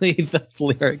basically the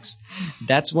lyrics.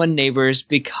 That's when neighbors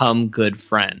become good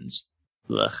friends.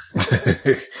 Ugh.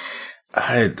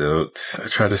 I don't. I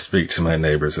try to speak to my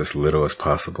neighbors as little as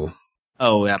possible.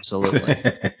 Oh, absolutely.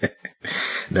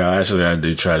 No, actually, I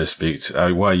do try to speak to,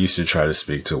 I used to try to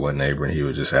speak to one neighbor, and he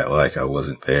would just act like I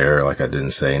wasn't there, like I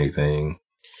didn't say anything.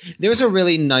 There was a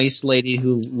really nice lady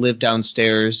who lived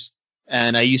downstairs,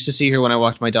 and I used to see her when I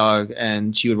walked my dog,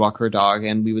 and she would walk her dog,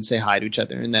 and we would say hi to each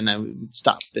other, and then I would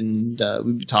stop, and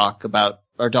we would talk about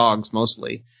our dogs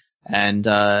mostly. And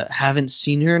haven't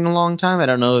seen her in a long time. I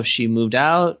don't know if she moved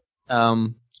out.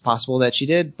 It's possible that she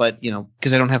did, but,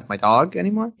 because I don't have my dog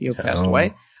anymore. He passed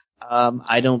away. I'm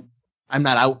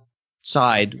not out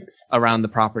outside around the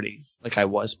property like I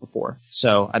was before.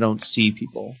 So I don't see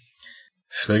people.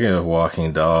 Speaking of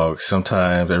walking dogs,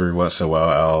 sometimes every once in a while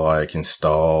I'll like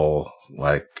install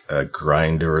like a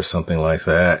grinder or something like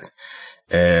that.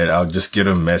 And I'll just get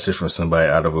a message from somebody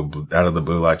out of the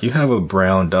blue, like, you have a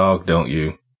brown dog, don't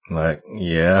you? I'm like,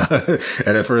 yeah.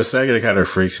 And then for a second, it kind of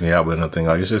freaks me out, but nothing.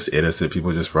 Like, it's just innocent.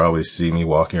 People just probably see me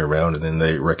walking around and then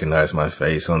they recognize my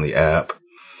face on the app.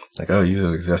 Like, oh,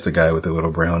 that's the guy with the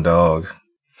little brown dog.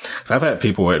 So I've had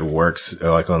people at work,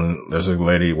 like there's a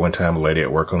lady at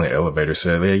work on the elevator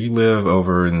said, yeah, you live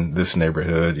over in this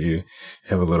neighborhood. You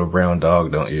have a little brown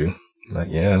dog, don't you? I'm like,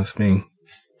 yeah, that's me.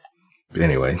 But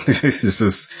anyway, it's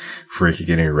just freaky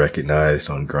getting recognized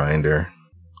on Grindr.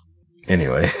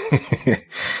 Anyway,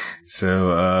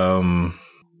 so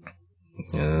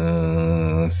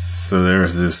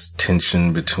there's this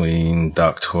tension between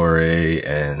Doctore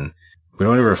and we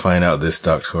don't ever find out this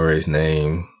Doctore's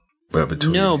name, but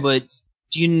between but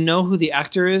do you know who the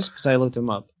actor is? Because I looked him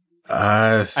up.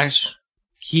 Actually,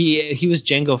 he was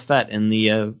Jango Fett in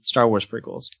the Star Wars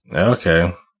prequels.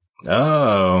 Okay.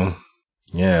 Oh,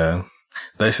 yeah.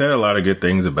 They said a lot of good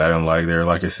things about him. Like, they're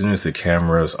like, as soon as the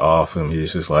camera's off him,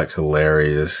 he's just like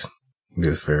hilarious.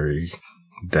 Just very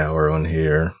dour on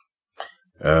here.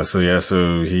 So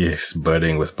he's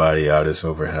budding with Batiatus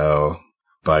over how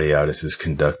Batiatus is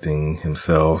conducting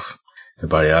himself. And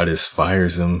Batiatus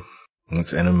fires him.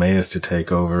 Wants Enemeus to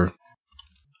take over.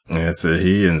 And so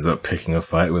he ends up picking a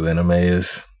fight with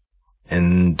Enemeus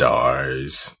and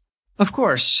dies. Of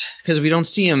course, because we don't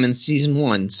see him in season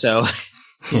 1, so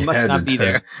he must not be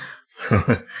there.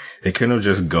 It couldn't have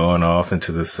just gone off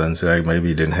into the sunset. Maybe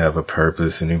he didn't have a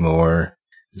purpose anymore.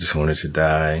 He just wanted to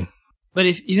die. But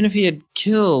even if he had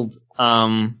killed,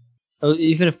 even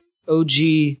if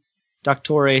OG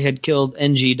Doctore had killed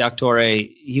NG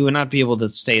Doctore, he would not be able to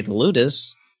stay at the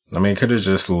Ludus. I mean, he could have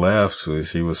just left.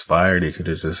 If he was fired, he could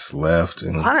have just left.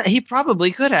 And he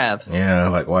probably could have. Yeah,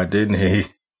 like, why didn't he?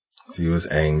 He was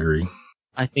angry.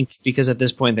 I think because at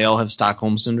this point they all have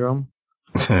Stockholm Syndrome.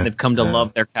 They've come to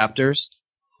love their captors.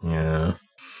 Yeah.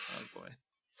 Oh, boy.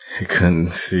 He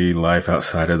couldn't see life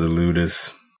outside of the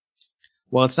Ludus.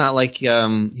 Well, it's not like he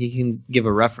can give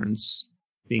a reference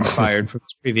being fired from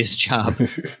his previous job.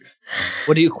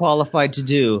 What are you qualified to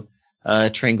do?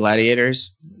 Train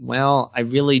gladiators? Well, I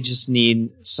really just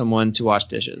need someone to wash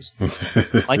dishes.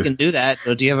 I can do that.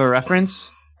 So do you have a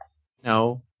reference?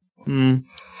 No.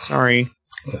 Sorry.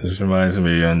 This reminds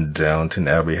me on Downton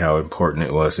Abbey how important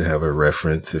it was to have a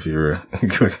reference if you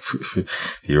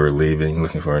were leaving,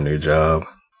 looking for a new job.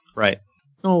 Right.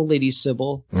 Oh, Lady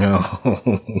Sybil.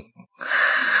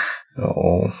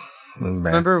 Oh.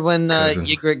 Remember when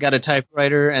Ygritte got a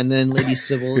typewriter and then Lady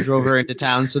Sybil drove her into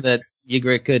town so that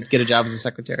Ygritte could get a job as a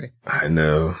secretary? I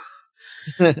know.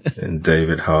 And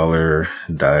David Haller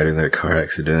died in that car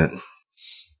accident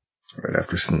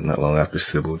not long after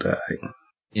Sybil died.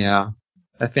 Yeah.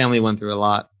 That family went through a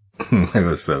lot. It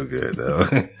was so good, though.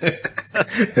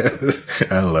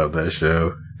 I love that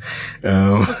show.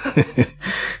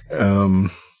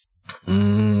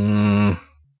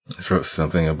 I wrote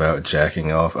something about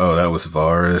jacking off. Oh, that was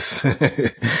Varys.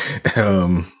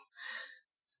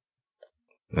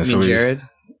 You mean Jared?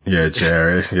 Yeah,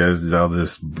 Jared. He has all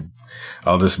this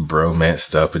bromance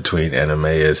stuff between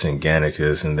Enemeus and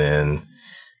Gannicus, and then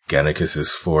Gannicus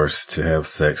is forced to have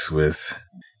sex with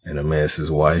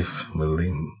Enemeus' wife,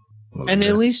 Melina. And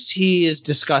at least he is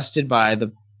disgusted by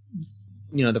the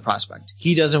prospect.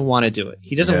 He doesn't want to do it.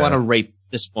 He doesn't want to rape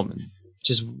this woman, which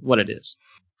is what it is.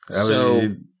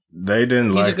 They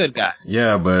didn't he's a good guy.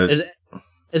 Yeah, but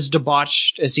as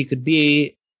debauched as he could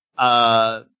be,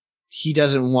 he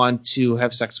doesn't want to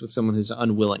have sex with someone who's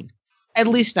unwilling. At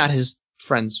least not his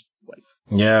friend's wife.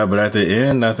 Yeah, but at the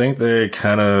end, I think they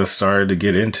kind of started to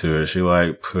get into it. She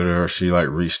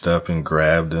reached up and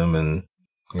grabbed him, and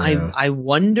I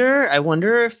wonder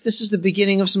if this is the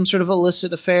beginning of some sort of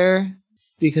illicit affair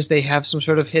because they have some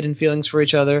sort of hidden feelings for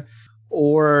each other,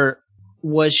 or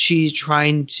was she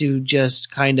trying to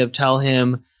just kind of tell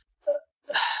him,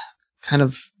 kind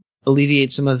of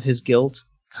alleviate some of his guilt,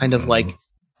 kind of like,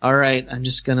 all right, I'm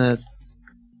just gonna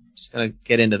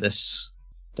get into this.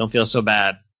 Don't feel so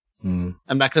bad. I'm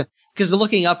not gonna, because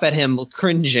looking up at him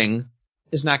cringing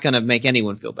is not gonna make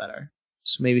anyone feel better.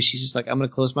 So maybe she's just like, I'm gonna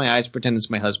close my eyes, pretend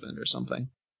it's my husband or something.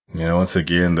 Once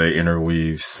again, they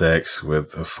interweave sex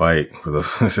with a fight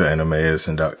with Enemeus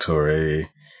and Doctore.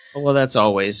 Well, they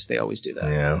always do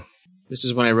that. Yeah. This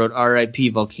is when I wrote R.I.P.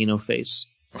 Volcano Face.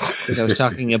 Because I was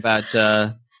talking about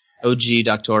OG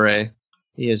Doctore.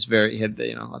 He had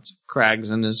lots of crags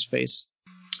on his face.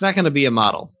 It's not going to be a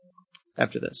model.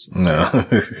 after this. No.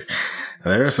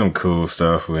 There's some cool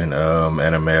stuff when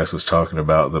Animaeus was talking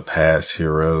about the past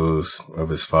heroes of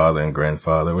his father and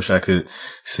grandfather. Wish I could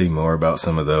see more about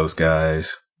some of those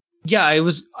guys. Yeah,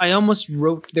 I almost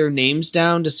wrote their names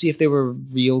down to see if they were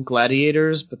real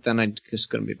gladiators, but then I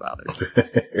just couldn't be bothered.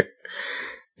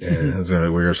 Yeah, we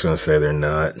were just going to say they're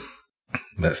not.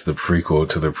 That's the prequel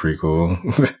to the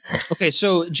prequel. Okay,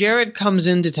 so Jared comes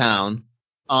into town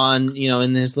on,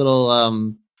 in his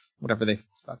little, whatever the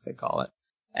fuck they call it,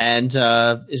 and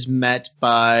is met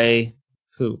by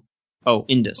who? Oh,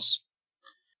 Indus.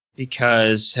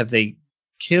 Because have they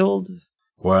killed?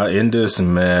 Well, Indus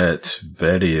met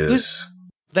Vedius.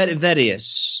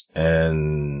 Vedius.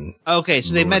 And... Okay,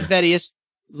 so they met Vedius,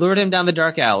 lured him down the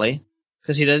dark alley,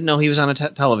 because he didn't know he was on a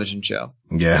television show.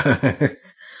 Yeah.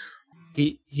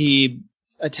 He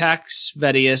attacks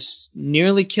Vedius,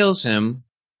 nearly kills him,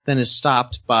 then is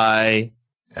stopped by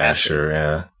Asher,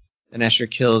 yeah. And Asher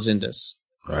kills Indus.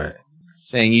 Right.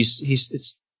 Saying, we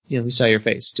saw your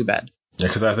face. Too bad. Yeah,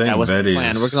 because I think that wasn't the Vedius...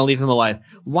 plan. We're going to leave him alive.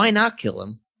 Why not kill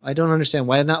him? I don't understand.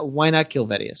 Why not kill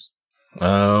Vedius?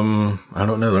 I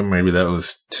don't know. Maybe that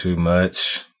was too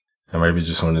much. I maybe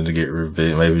just wanted to get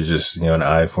revenge. Maybe just, an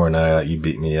eye for an eye. You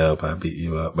beat me up, I beat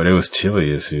you up. But it was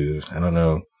Tilius who, I don't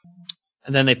know.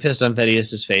 And then they pissed on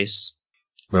Vedius' face.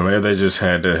 But maybe they just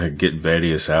had to get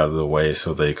Vedius out of the way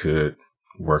so they could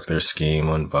work their scheme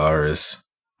on Varus.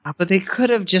 But they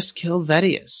could have just killed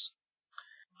Vedius.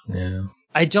 Yeah.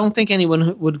 I don't think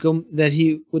anyone would go that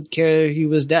he would care he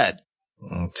was dead.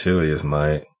 Tilius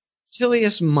might.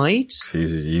 Tilius might?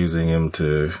 He's using him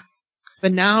to...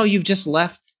 But now you've just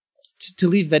left to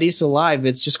leave Vedius alive.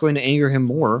 It's just going to anger him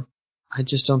more. I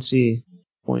just don't see the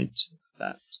point of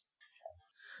that.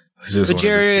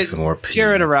 But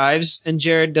Jared arrives, and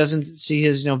Jared doesn't see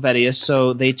his, Vedius,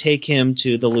 so they take him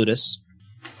to the Ludus,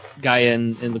 Gaia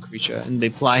and Lucretia, and they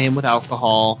ply him with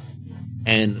alcohol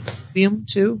and opium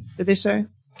too. Did they say?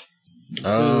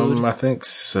 I think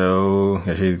so.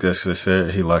 He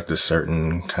said he liked a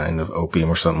certain kind of opium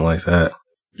or something like that.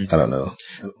 I don't know.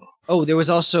 Oh, there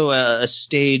was also a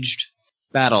staged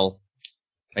battle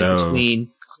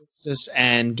between Crixus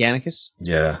and Gannicus.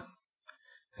 Yeah.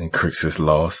 And Crixus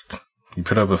lost. He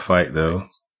put up a fight, though.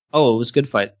 Oh, it was a good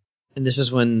fight. And this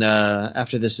is when,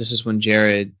 after this is when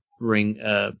Jared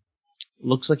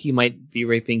looks like he might be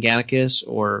raping Gannicus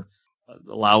or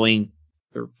allowing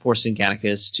or forcing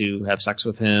Gannicus to have sex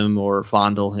with him or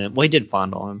fondle him. Well, he did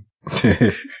fondle him.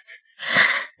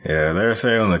 Yeah, they're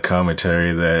saying on the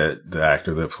commentary that the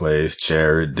actor that plays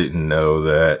Jared didn't know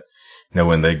that,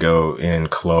 when they go in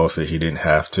close, that he didn't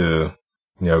have to,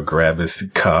 grab his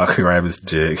cock, grab his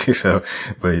dick. So,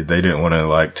 but they didn't want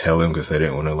to, tell him because they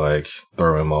didn't want to,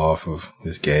 throw him off of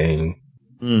his game.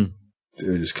 Mm. So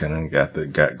they just kind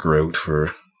of got groped for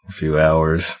a few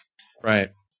hours. Right.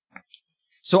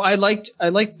 So I liked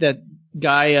that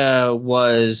Gaia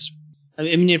was,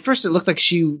 at first it looked like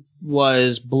she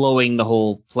was blowing the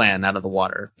whole plan out of the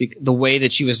water. The way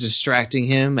that she was distracting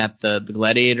him at the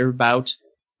gladiator bout.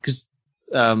 Because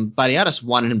Batiatus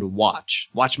wanted him to watch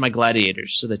my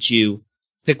gladiators so that you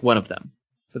pick one of them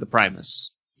for the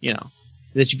Primus,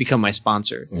 that you become my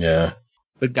sponsor. Yeah.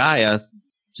 But Gaia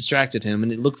distracted him,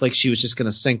 and it looked like she was just going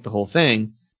to sink the whole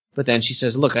thing. But then she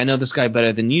says, look, I know this guy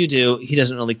better than you do. He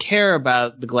doesn't really care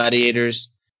about the gladiators.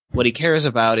 What he cares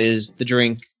about is the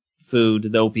drink,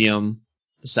 food, the opium,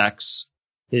 the sex,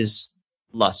 his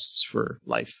lusts for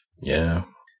life. Yeah.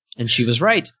 And she was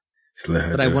right.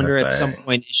 But I wonder at some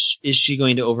point, is she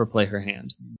going to overplay her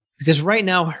hand? Because right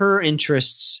now, her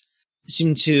interests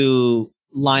seem to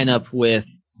line up with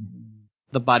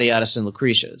the Batiatus and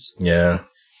Lucretia's. Yeah.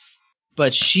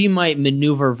 But she might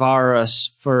maneuver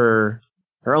Varus for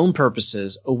her own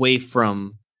purposes away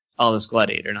from all this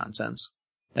gladiator nonsense.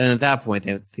 And at that point,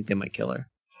 they think they might kill her.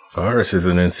 Varus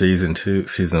isn't in season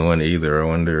 1 either. I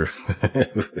wonder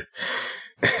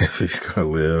if he's going to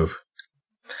live.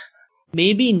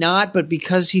 Maybe not, but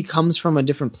because he comes from a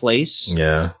different place,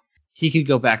 yeah, he could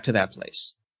go back to that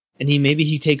place. And maybe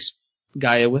he takes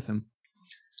Gaia with him.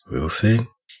 We'll see.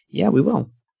 Yeah, we will.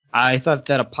 I thought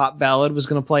that a pop ballad was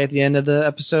going to play at the end of the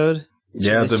episode.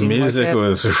 Yeah, the music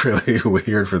was really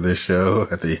weird for this show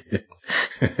at the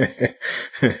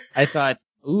end. I thought,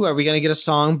 ooh, are we going to get a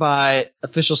song by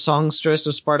official songstress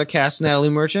of Spartacast, Natalie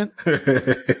Merchant?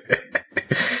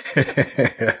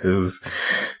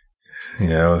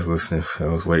 Yeah, I was listening. I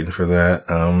was waiting for that.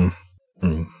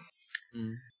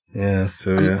 Yeah,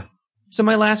 so yeah. So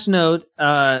my last note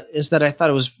is that I thought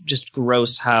it was just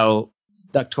gross how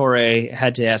Doctore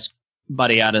had to ask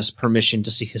Batiatus permission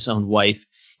to see his own wife,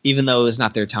 even though it was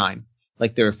not their time,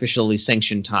 like their officially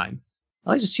sanctioned time.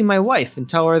 I like to see my wife and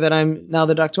tell her that I'm now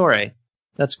the Doctore.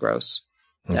 That's gross.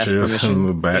 She was in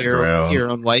the background. To your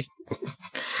own wife.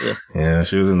 Yeah,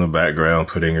 she was in the background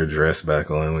putting her dress back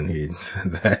on when he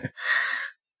said that.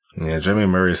 Yeah, Jimmy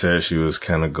Murray said she was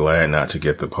kind of glad not to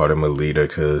get the part of Melita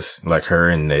because, like, her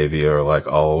and Navy are,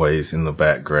 like, always in the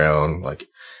background, like,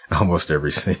 almost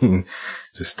every scene,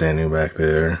 just standing back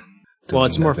there. Well,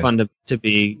 it's more fun to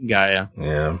be Gaia.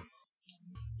 Yeah.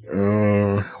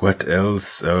 What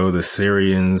else? Oh, the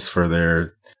Syrians for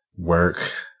their work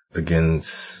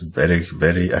against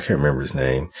Vedi. I can't remember his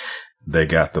name. They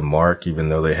got the mark even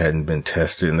though they hadn't been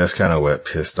tested, and that's kind of what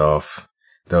pissed off.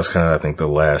 That was kind of, I think, the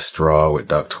last straw with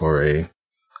Doctore.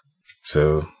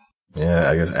 So, yeah,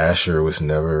 I guess Asher was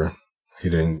never, he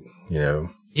didn't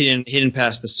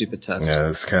pass the stupid test. Yeah,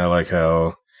 it's kind of like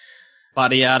how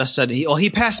Badiata said he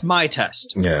passed my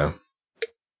test. Yeah.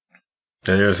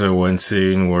 There's a one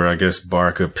scene where I guess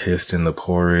Barca pissed in the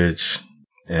porridge.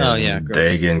 And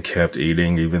Dagan kept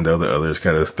eating even though the others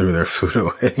kind of threw their food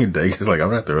away. Dagan's like,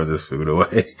 I'm not throwing this food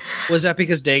away. Was that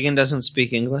because Dagan doesn't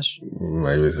speak English?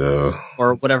 Maybe so.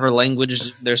 Or whatever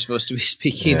language they're supposed to be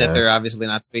speaking that they're obviously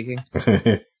not speaking.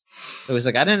 It was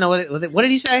like, I didn't know what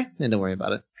did he say? Don't worry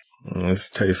about it. It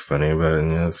tastes funny,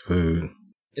 but yeah, it's food.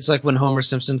 It's like when Homer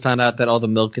Simpson found out that all the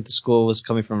milk at the school was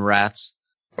coming from rats.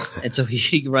 And so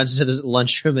he runs into the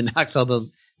lunchroom and knocks all the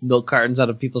milk cartons out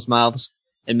of people's mouths.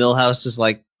 And Milhouse is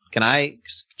like, can I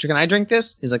drink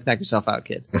this? He's like, knock yourself out,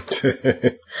 kid.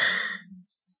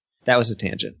 That was a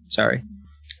tangent. Sorry.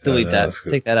 Delete that.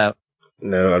 Take that out.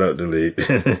 No, I don't delete.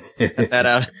 Cut that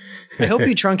out. I hope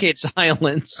you truncate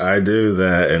silence. I do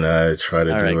that, and I try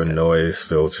to do a noise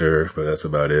filter, but that's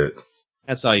about it.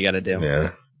 That's all you got to do.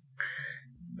 Yeah.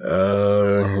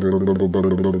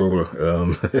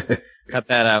 Cut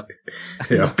that out.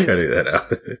 Yeah, I'm cutting that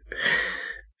out.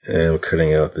 And I'm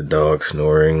cutting out the dog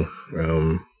snoring.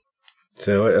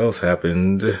 So what else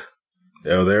happened?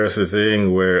 Oh, there's a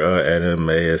thing where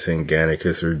Animaeus and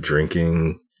Gannicus are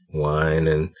drinking wine,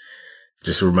 and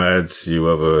just reminds you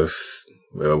of was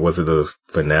it the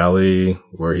finale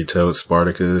where he told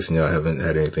Spartacus, I haven't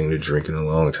had anything to drink in a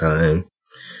long time.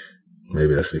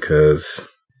 Maybe that's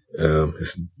because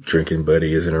his drinking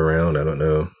buddy isn't around. I don't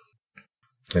know.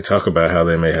 They talk about how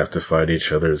they may have to fight each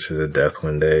other to the death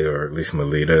one day, or at least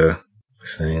Melita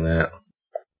is saying that.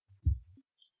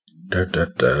 I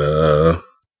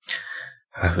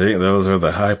think those are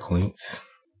the high points.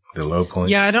 The low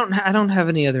points. Yeah, I don't have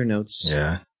any other notes.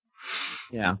 Yeah.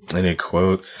 Yeah. Any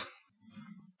quotes?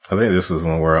 I think this was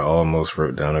one where I almost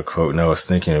wrote down a quote. No, I was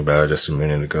thinking about it just a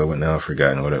minute ago, but now I've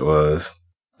forgotten what it was.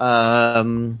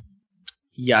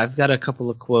 Yeah, I've got a couple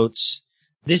of quotes.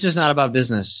 This is not about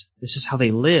business. This is how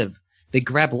they live. They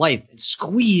grab life and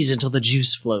squeeze until the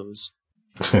juice flows.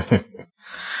 Yeah,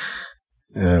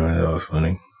 that was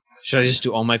funny. Should I just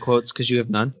do all my quotes because you have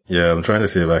none? Yeah, I'm trying to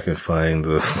see if I can find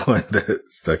the one that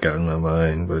stuck out in my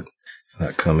mind, but it's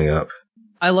not coming up.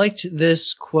 I liked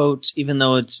this quote, even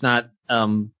though it's not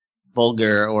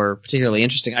vulgar or particularly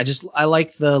interesting. I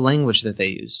like the language that they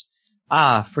use.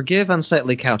 Ah, forgive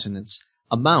unsightly countenance.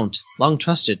 A mount, long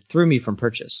trusted, threw me from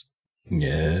purchase.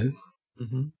 Yeah.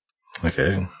 Mm-hmm.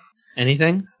 Okay.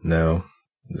 Anything? No.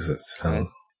 Does it sound...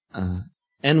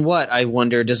 And what, I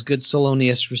wonder, does good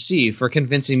Solonius receive for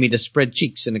convincing me to spread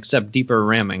cheeks and accept deeper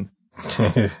ramming?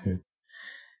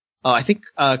 I think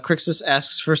Crixus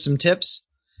asks for some tips,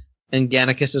 and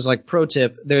Gannicus is like, pro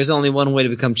tip, there's only one way to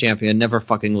become champion, never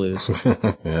fucking lose.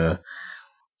 Yeah.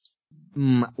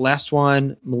 Last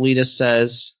one, Melita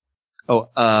says,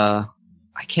 I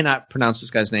cannot pronounce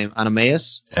this guy's name.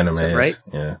 Animaeus? Animaeus, is that right?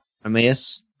 Yeah.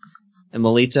 Animaeus. And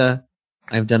Melita,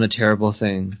 I've done a terrible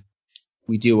thing.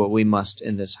 We do what we must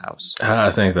in this house. I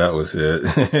think that was it.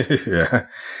 Yeah.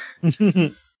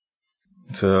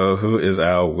 So, who is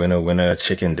our winner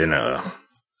chicken dinner?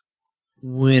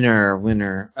 Winner.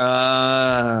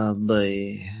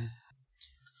 Boy.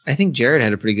 I think Jared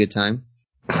had a pretty good time.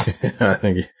 I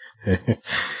think,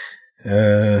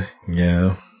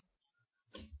 yeah.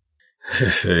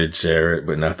 Jared,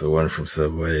 but not the one from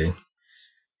Subway.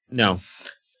 No.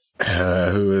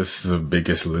 Who is the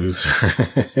biggest loser?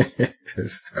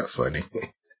 That's funny.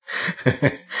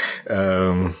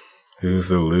 Who's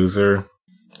the loser?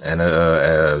 And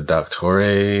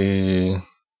Doctore.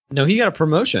 No, he got a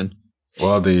promotion.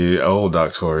 Well, the old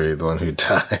Doctore, the one who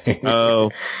died. Oh.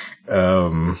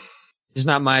 He's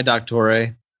not my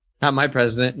Doctore. Not my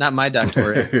president. Not my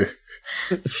Doctore.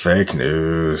 Fake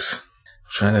news.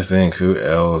 I'm trying to think who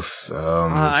else.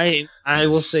 I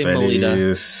will say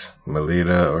Melita.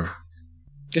 Melita, or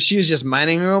because she was just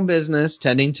minding her own business,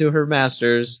 tending to her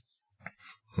masters.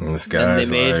 And this guy's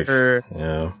and they made her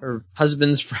yeah. her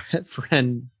husband's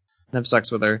friend have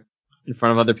sex with her in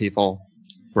front of other people.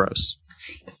 Gross.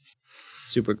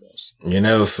 Super gross.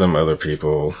 Some other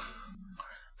people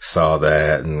saw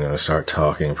that and gonna start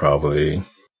talking probably.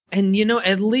 And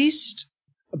at least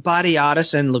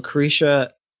Batiatus and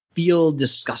Lucretia feel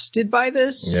disgusted by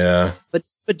this. Yeah. But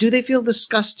do they feel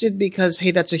disgusted because,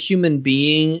 hey, that's a human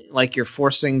being, like you're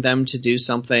forcing them to do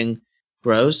something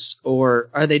gross? Or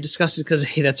are they disgusted because,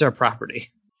 hey, that's our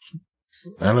property?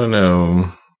 I don't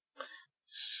know.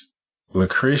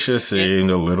 Lucretia seemed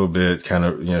a little bit kind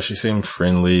of, she seemed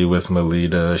friendly with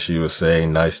Melita. She was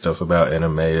saying nice stuff about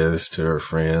Animaeus to her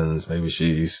friends. Maybe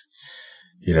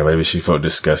maybe she felt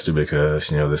disgusted because,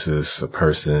 this is a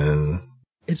person.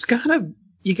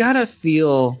 You gotta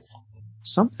feel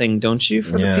something, don't you,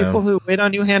 for the people who wait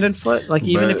on you hand and foot? Like,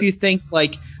 even if you think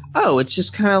like, oh, it's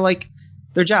just kind of like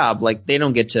their job. Like, they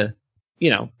don't get to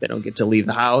leave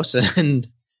the house and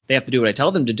they have to do what I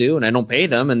tell them to do, and I don't pay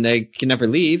them and they can never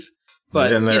leave. But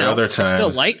then there are other times, I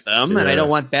still like them, and I don't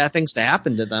want bad things to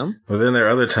happen to them. But then there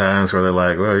are other times where they're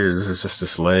like, well, this is just a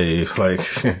slave. Like,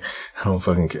 I don't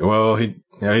fucking care. Well, he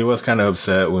was kind of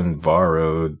upset when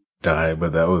Varro died,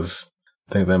 but I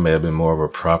think that may have been more of a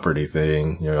property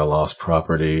thing, a lost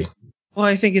property. Well,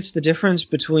 I think it's the difference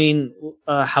between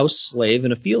a house slave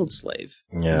and a field slave.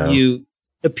 Yeah.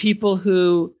 The people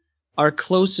who are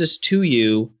closest to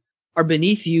you are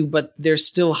beneath you, but they're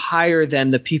still higher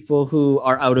than the people who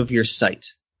are out of your sight,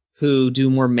 who do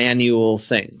more manual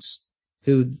things,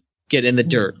 who get in the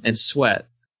dirt and sweat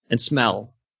and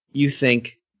smell. You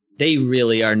think they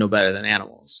really are no better than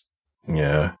animals.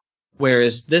 Yeah.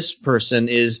 Whereas this person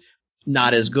is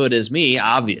not as good as me,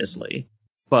 obviously,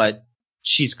 but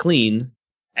she's clean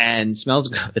and smells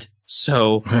good.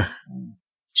 So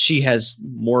she has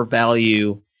more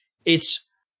value. It's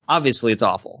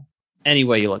awful any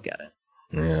way you look at it.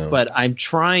 Yeah. But I'm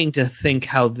trying to think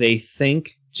how they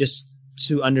think, just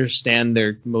to understand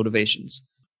their motivations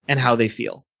and how they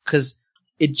feel. Because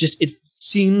it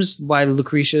seems by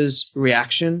Lucretia's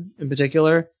reaction in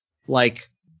particular, like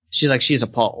she's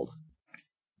appalled.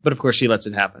 But of course she lets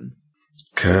it happen.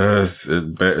 Because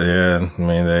they're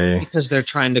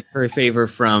trying to curry favor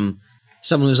from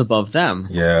someone who's above them.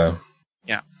 Yeah.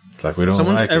 Yeah. It's like we don't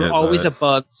like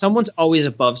it. Someone's always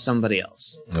above somebody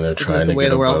else. And they're trying to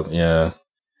get above. Yeah.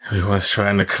 Everyone's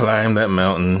trying to climb that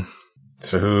mountain.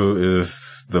 So who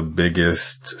is the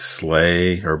biggest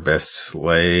slay or best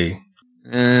slay?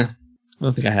 I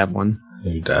don't think I have one.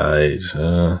 Who died?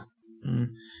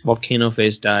 Volcano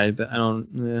Face died, but I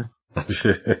don't.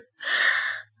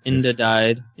 Inda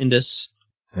died. Indus.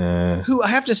 Who I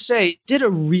have to say did a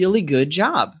really good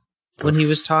job when he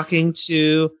was talking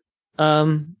to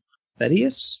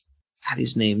Thaddeus?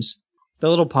 These names. The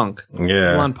little punk.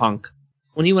 Yeah. Blonde punk.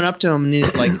 When he went up to him and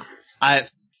he's like,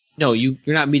 you're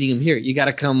not meeting him here. You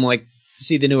gotta come to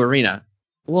see the new arena.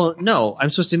 Well, no, I'm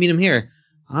supposed to meet him here.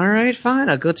 All right, fine.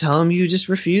 I'll go tell him you just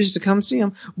refused to come see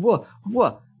him. What?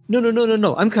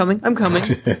 No. I'm coming.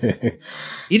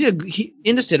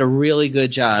 Indus did a really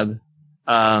good job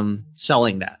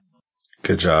selling that.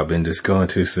 Good job, Indus. Going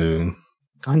too soon.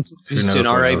 Gone too soon,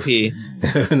 R.I.P.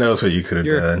 Who knows what you could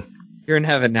have done? You're in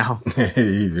heaven now.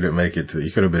 You didn't make it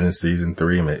you could have been in season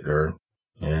 3,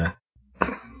 yeah.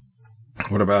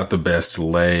 What about the best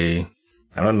lay?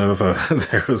 I don't know if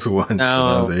there was one.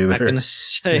 No, I'm not going to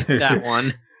say that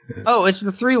one. Oh, it's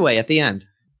the 3-way at the end.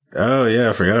 Oh, yeah,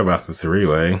 I forgot about the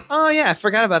 3-way. Oh, yeah, I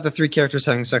forgot about the 3 characters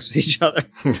having sex with each other.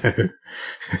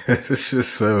 It's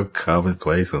just so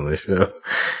commonplace on the show.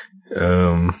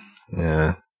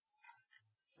 Yeah.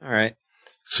 All right.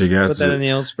 She got put that in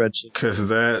the old spreadsheet. Cause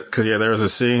there was a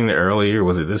scene earlier,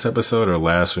 was it this episode or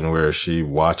last one, where she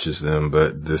watches them,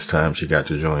 but this time she got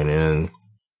to join in.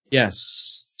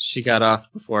 Yes. She got off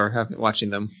before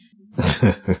watching them.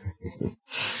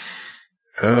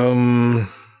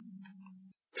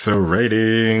 So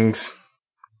ratings.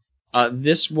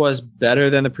 This was better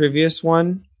than the previous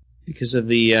one because of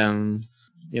the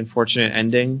unfortunate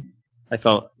ending. I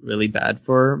felt really bad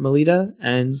for Melita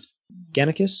and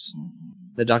Gannicus,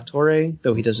 the Doctore,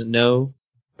 though he doesn't know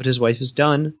what his wife has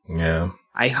done. Yeah.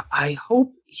 I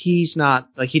hope he's not,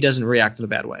 he doesn't react in a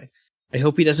bad way. I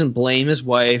hope he doesn't blame his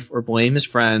wife or blame his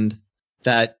friend,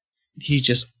 that he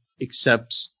just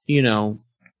accepts,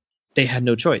 they had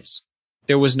no choice.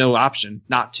 There was no option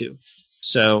not to.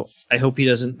 So I hope he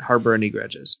doesn't harbor any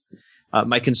grudges.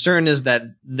 My concern is that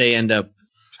they end up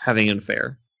having an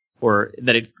affair, or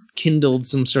that it kindled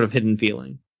some sort of hidden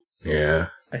feeling. Yeah.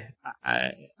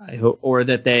 I hope, or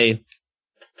that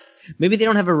maybe they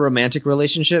don't have a romantic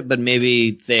relationship, but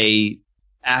maybe they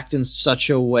act in such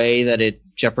a way that it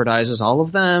jeopardizes all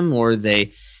of them, or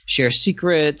they share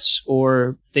secrets,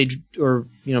 or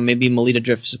maybe Melita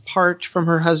drifts apart from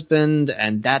her husband,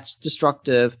 and that's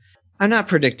destructive. I'm not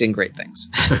predicting great things.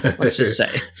 Let's just say.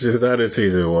 She's not in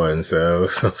season 1, so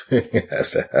something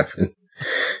has to happen.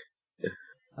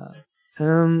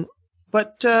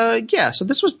 So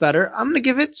this was better. I'm going to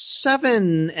give it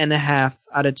 7.5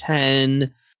 out of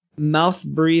 10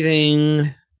 mouth-breathing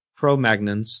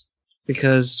Cro-Magnons,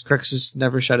 because Crixus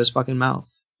never shut his fucking mouth.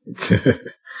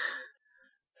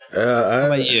 How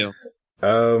about you?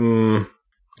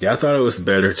 Yeah, I thought it was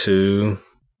better too.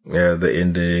 Yeah, the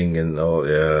ending and all,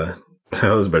 yeah,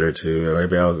 that was better too.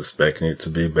 Maybe I was expecting it to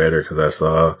be better because I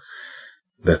saw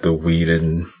that the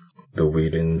Whedons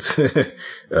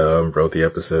wrote the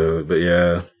episode. But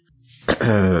yeah,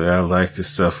 I like the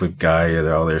stuff with Gaia,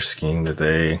 all their scheme that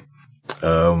they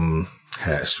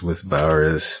hatched with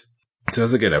Varys. So it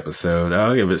was a good episode.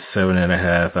 I'll give it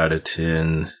 7.5 out of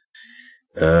 10.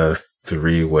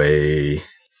 Three ways.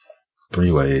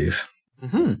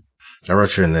 Mm-hmm. I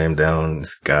wrote your name down.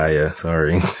 It's Gaia.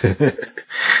 Sorry. Let's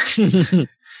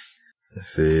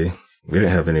see. We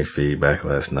didn't have any feedback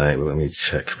last night, but let me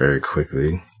check very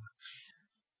quickly.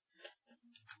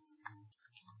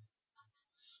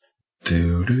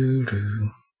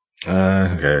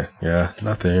 Okay. Yeah,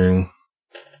 nothing.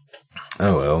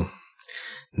 Oh well.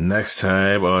 Next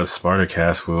time on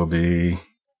Spartacast will be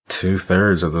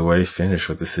 2/3 of the way finished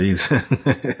with the season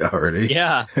already.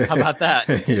 Yeah. How about that?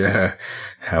 Yeah.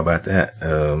 How about that?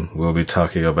 We'll be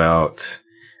talking about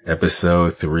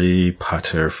episode 3,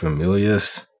 Pater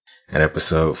Familias, and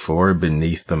episode 4,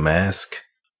 Beneath the Mask.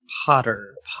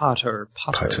 Potter. Pater.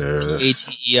 Pater.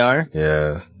 Yeah.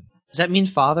 Does that mean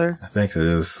father? I think it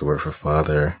is the word for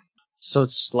father. So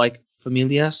it's like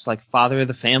familias, like father of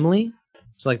the family?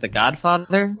 It's like the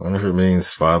Godfather? I wonder if it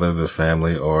means father of the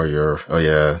family or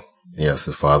yes,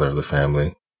 the father of the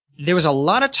family. There was a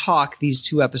lot of talk these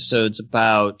 2 episodes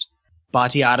about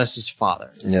Batiatus'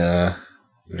 father. Yeah.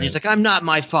 And he's like, I'm not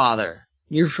my father.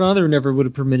 Your father never would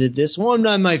have permitted this. Well, I'm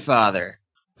not my father.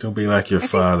 Don't be like your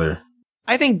father.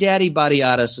 I think Daddy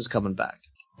Batiatus is coming back.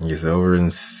 He's over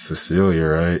in Sicilia,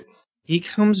 right? He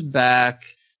comes back,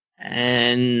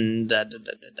 and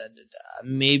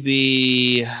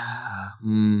maybe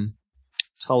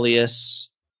Tullius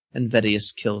and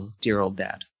Vedius kill dear old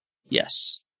dad.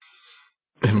 Yes.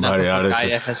 And Gaia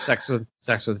has sex with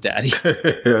Daddy.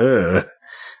 No,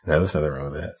 there's nothing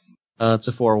wrong with that. It's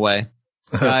a 4-way.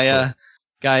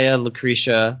 Gaia,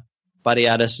 Lucretia,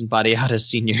 Batiatus, and Batiatus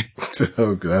Senior.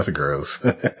 Oh, that's gross.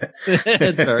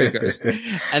 It's very gross.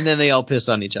 And then they all piss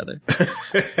on each other.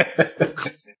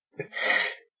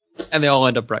 And they all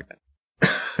end up pregnant.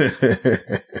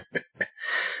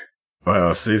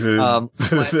 Wow, season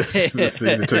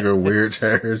took a weird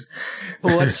turn.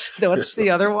 What's the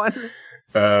other one?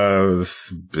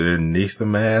 Beneath the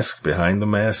Mask, Behind the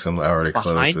Mask. I already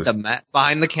closed this.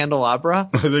 Behind the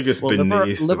candelabra? I think it's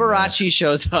beneath. Liberace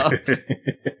shows up.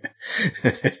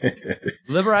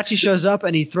 Liberace shows up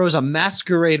and he throws a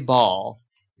masquerade ball.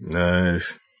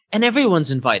 Nice. And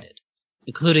everyone's invited,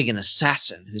 including an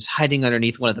assassin who's hiding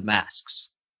underneath one of the masks.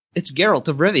 It's Geralt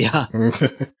of Rivia.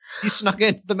 He snuck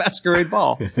into the masquerade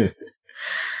ball.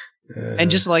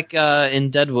 And just like in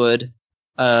Deadwood,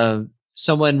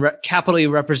 someone capitally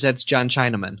represents John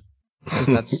Chinaman. Because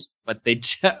that's what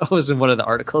was in one of the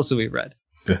articles that we read.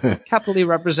 Capitally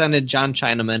represented John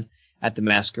Chinaman at the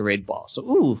masquerade ball. So,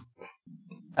 ooh.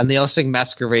 And they all sing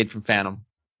Masquerade from Phantom.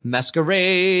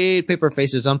 Masquerade, paper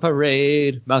faces on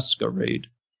parade, masquerade.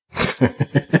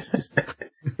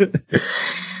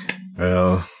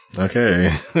 Well,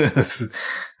 okay. This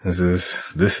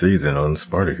is this season on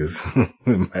Spartacus.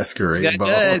 Masquerade ball.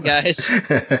 Good, guys.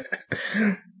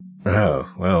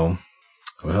 Oh, well,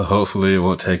 hopefully it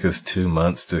won't take us 2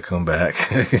 months to come back.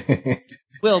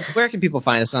 Will, where can people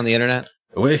find us on the internet?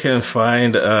 We can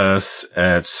find us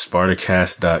at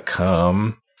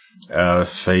Spartacast.com,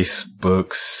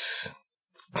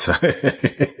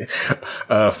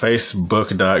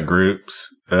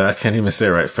 Facebook.groups. I can't even say it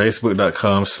right.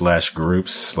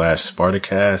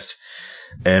 Facebook.com/groups/Spartacast,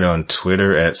 and on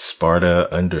Twitter at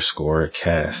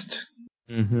Sparta_cast.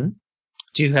 Mm-hmm.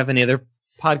 Do you have any other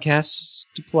podcasts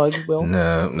to plug, Will?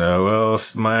 No. Well,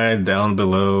 my Down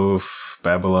Below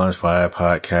Babylon 5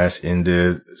 podcast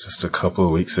ended just a couple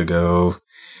of weeks ago.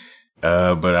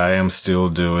 But I am still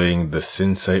doing the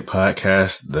Sensate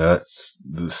podcast. The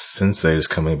Sensate is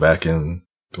coming back in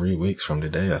 3 weeks from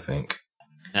today, I think.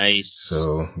 Nice.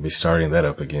 So I'll be starting that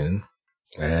up again.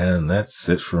 And that's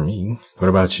it for me. What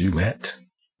about you, Matt?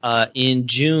 In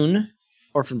June,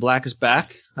 Orphan Black is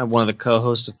back. I'm one of the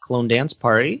co-hosts of Clone Dance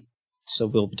Party. So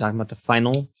we'll be talking about the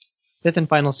fifth and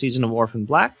final season of Orphan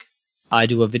Black. I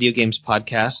do a video games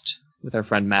podcast with our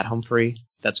friend Matt Humphrey.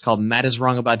 That's called Matt is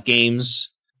Wrong About Games.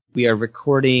 We are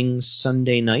recording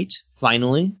Sunday night,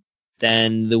 finally.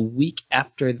 Then the week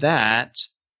after that,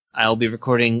 I'll be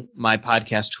recording my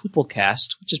podcast,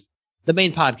 Hooplecast, which is the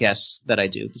main podcast that I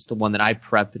do. It's the one that I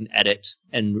prep and edit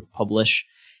and publish.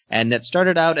 And that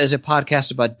started out as a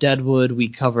podcast about Deadwood. We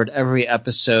covered every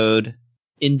episode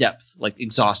in depth, like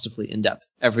exhaustively in depth,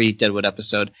 every Deadwood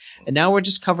episode. And now we're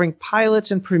just covering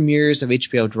pilots and premieres of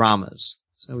HBO dramas.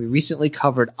 So we recently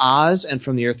covered Oz and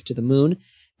From the Earth to the Moon.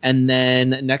 And then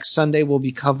next Sunday we'll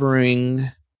be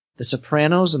covering The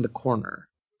Sopranos and The Corner.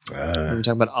 We're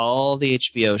talking about all the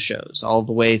HBO shows, all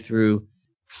the way through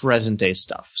present day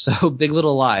stuff. So Big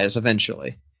Little Lies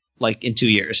eventually, like in 2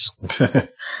 years.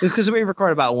 Because we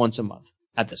record about once a month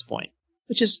at this point,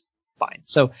 which is fine.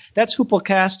 So that's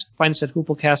Hooplecast. Find us at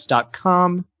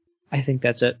hooplecast.com. I think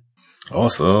that's it.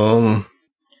 Awesome.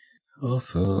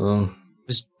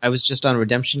 I was just on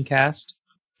Redemption Cast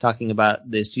talking about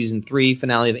the season 3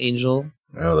 finale of Angel.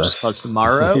 Oh, that's called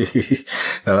Tomorrow.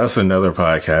 Now, that's another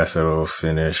podcast that will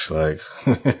finish like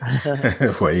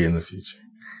way in the future.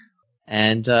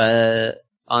 And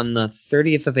on the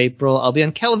 30th of April, I'll be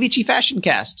on Calavici Fashion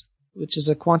Cast, which is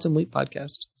a Quantum Leap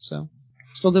podcast. So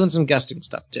still doing some guesting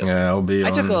stuff too. Yeah, I'll be.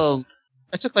 I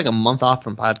took like a month off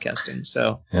from podcasting.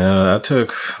 So yeah, I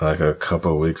took like a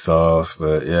couple of weeks off,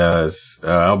 but yeah,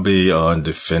 I'll be on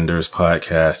Defenders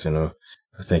podcast.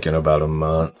 I think in about a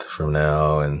month from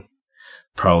now, and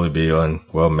probably be on.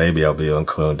 Well, maybe I'll be on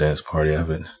Clone Dance Party. I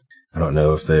don't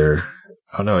know if they're.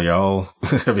 I don't know, y'all.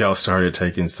 Have y'all started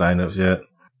taking signups yet?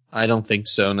 I don't think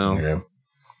so. No. Yeah.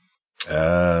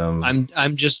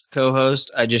 I'm just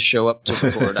co-host. I just show up to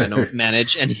record. I don't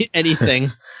manage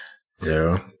anything.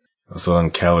 Yeah. I was on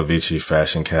Calavici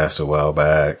Fashion Cast a while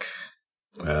back.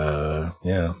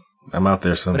 Yeah. I'm out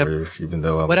there somewhere, even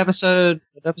though I'm... What episode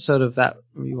of that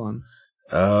were you on?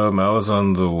 I was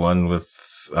on the one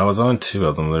I was on 2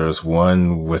 of them. There was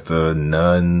one with the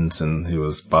nuns and he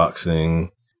was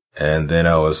boxing. And then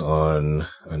I was on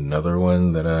another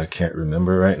one that I can't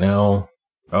remember right now.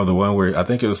 Oh, the one where, I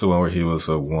think it was the one where he was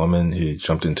a woman. He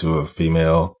jumped into a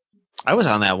female. I was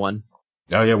on that one.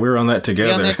 Oh yeah, we were on that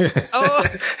together.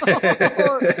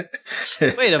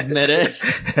 Wait a minute.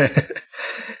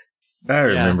 I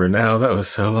remember now. That was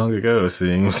so long ago, it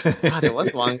seems. God, it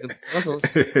was long.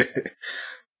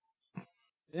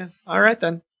 Yeah. All right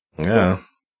then. Yeah.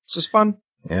 This was fun.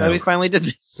 Yeah. Glad we finally did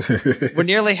this. We're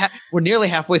nearly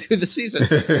halfway through the season.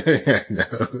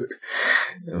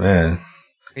 No. Man.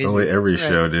 Crazy. Only every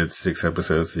show did 6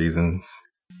 episode seasons.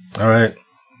 All right.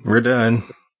 We're done.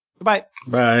 Goodbye.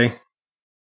 Bye.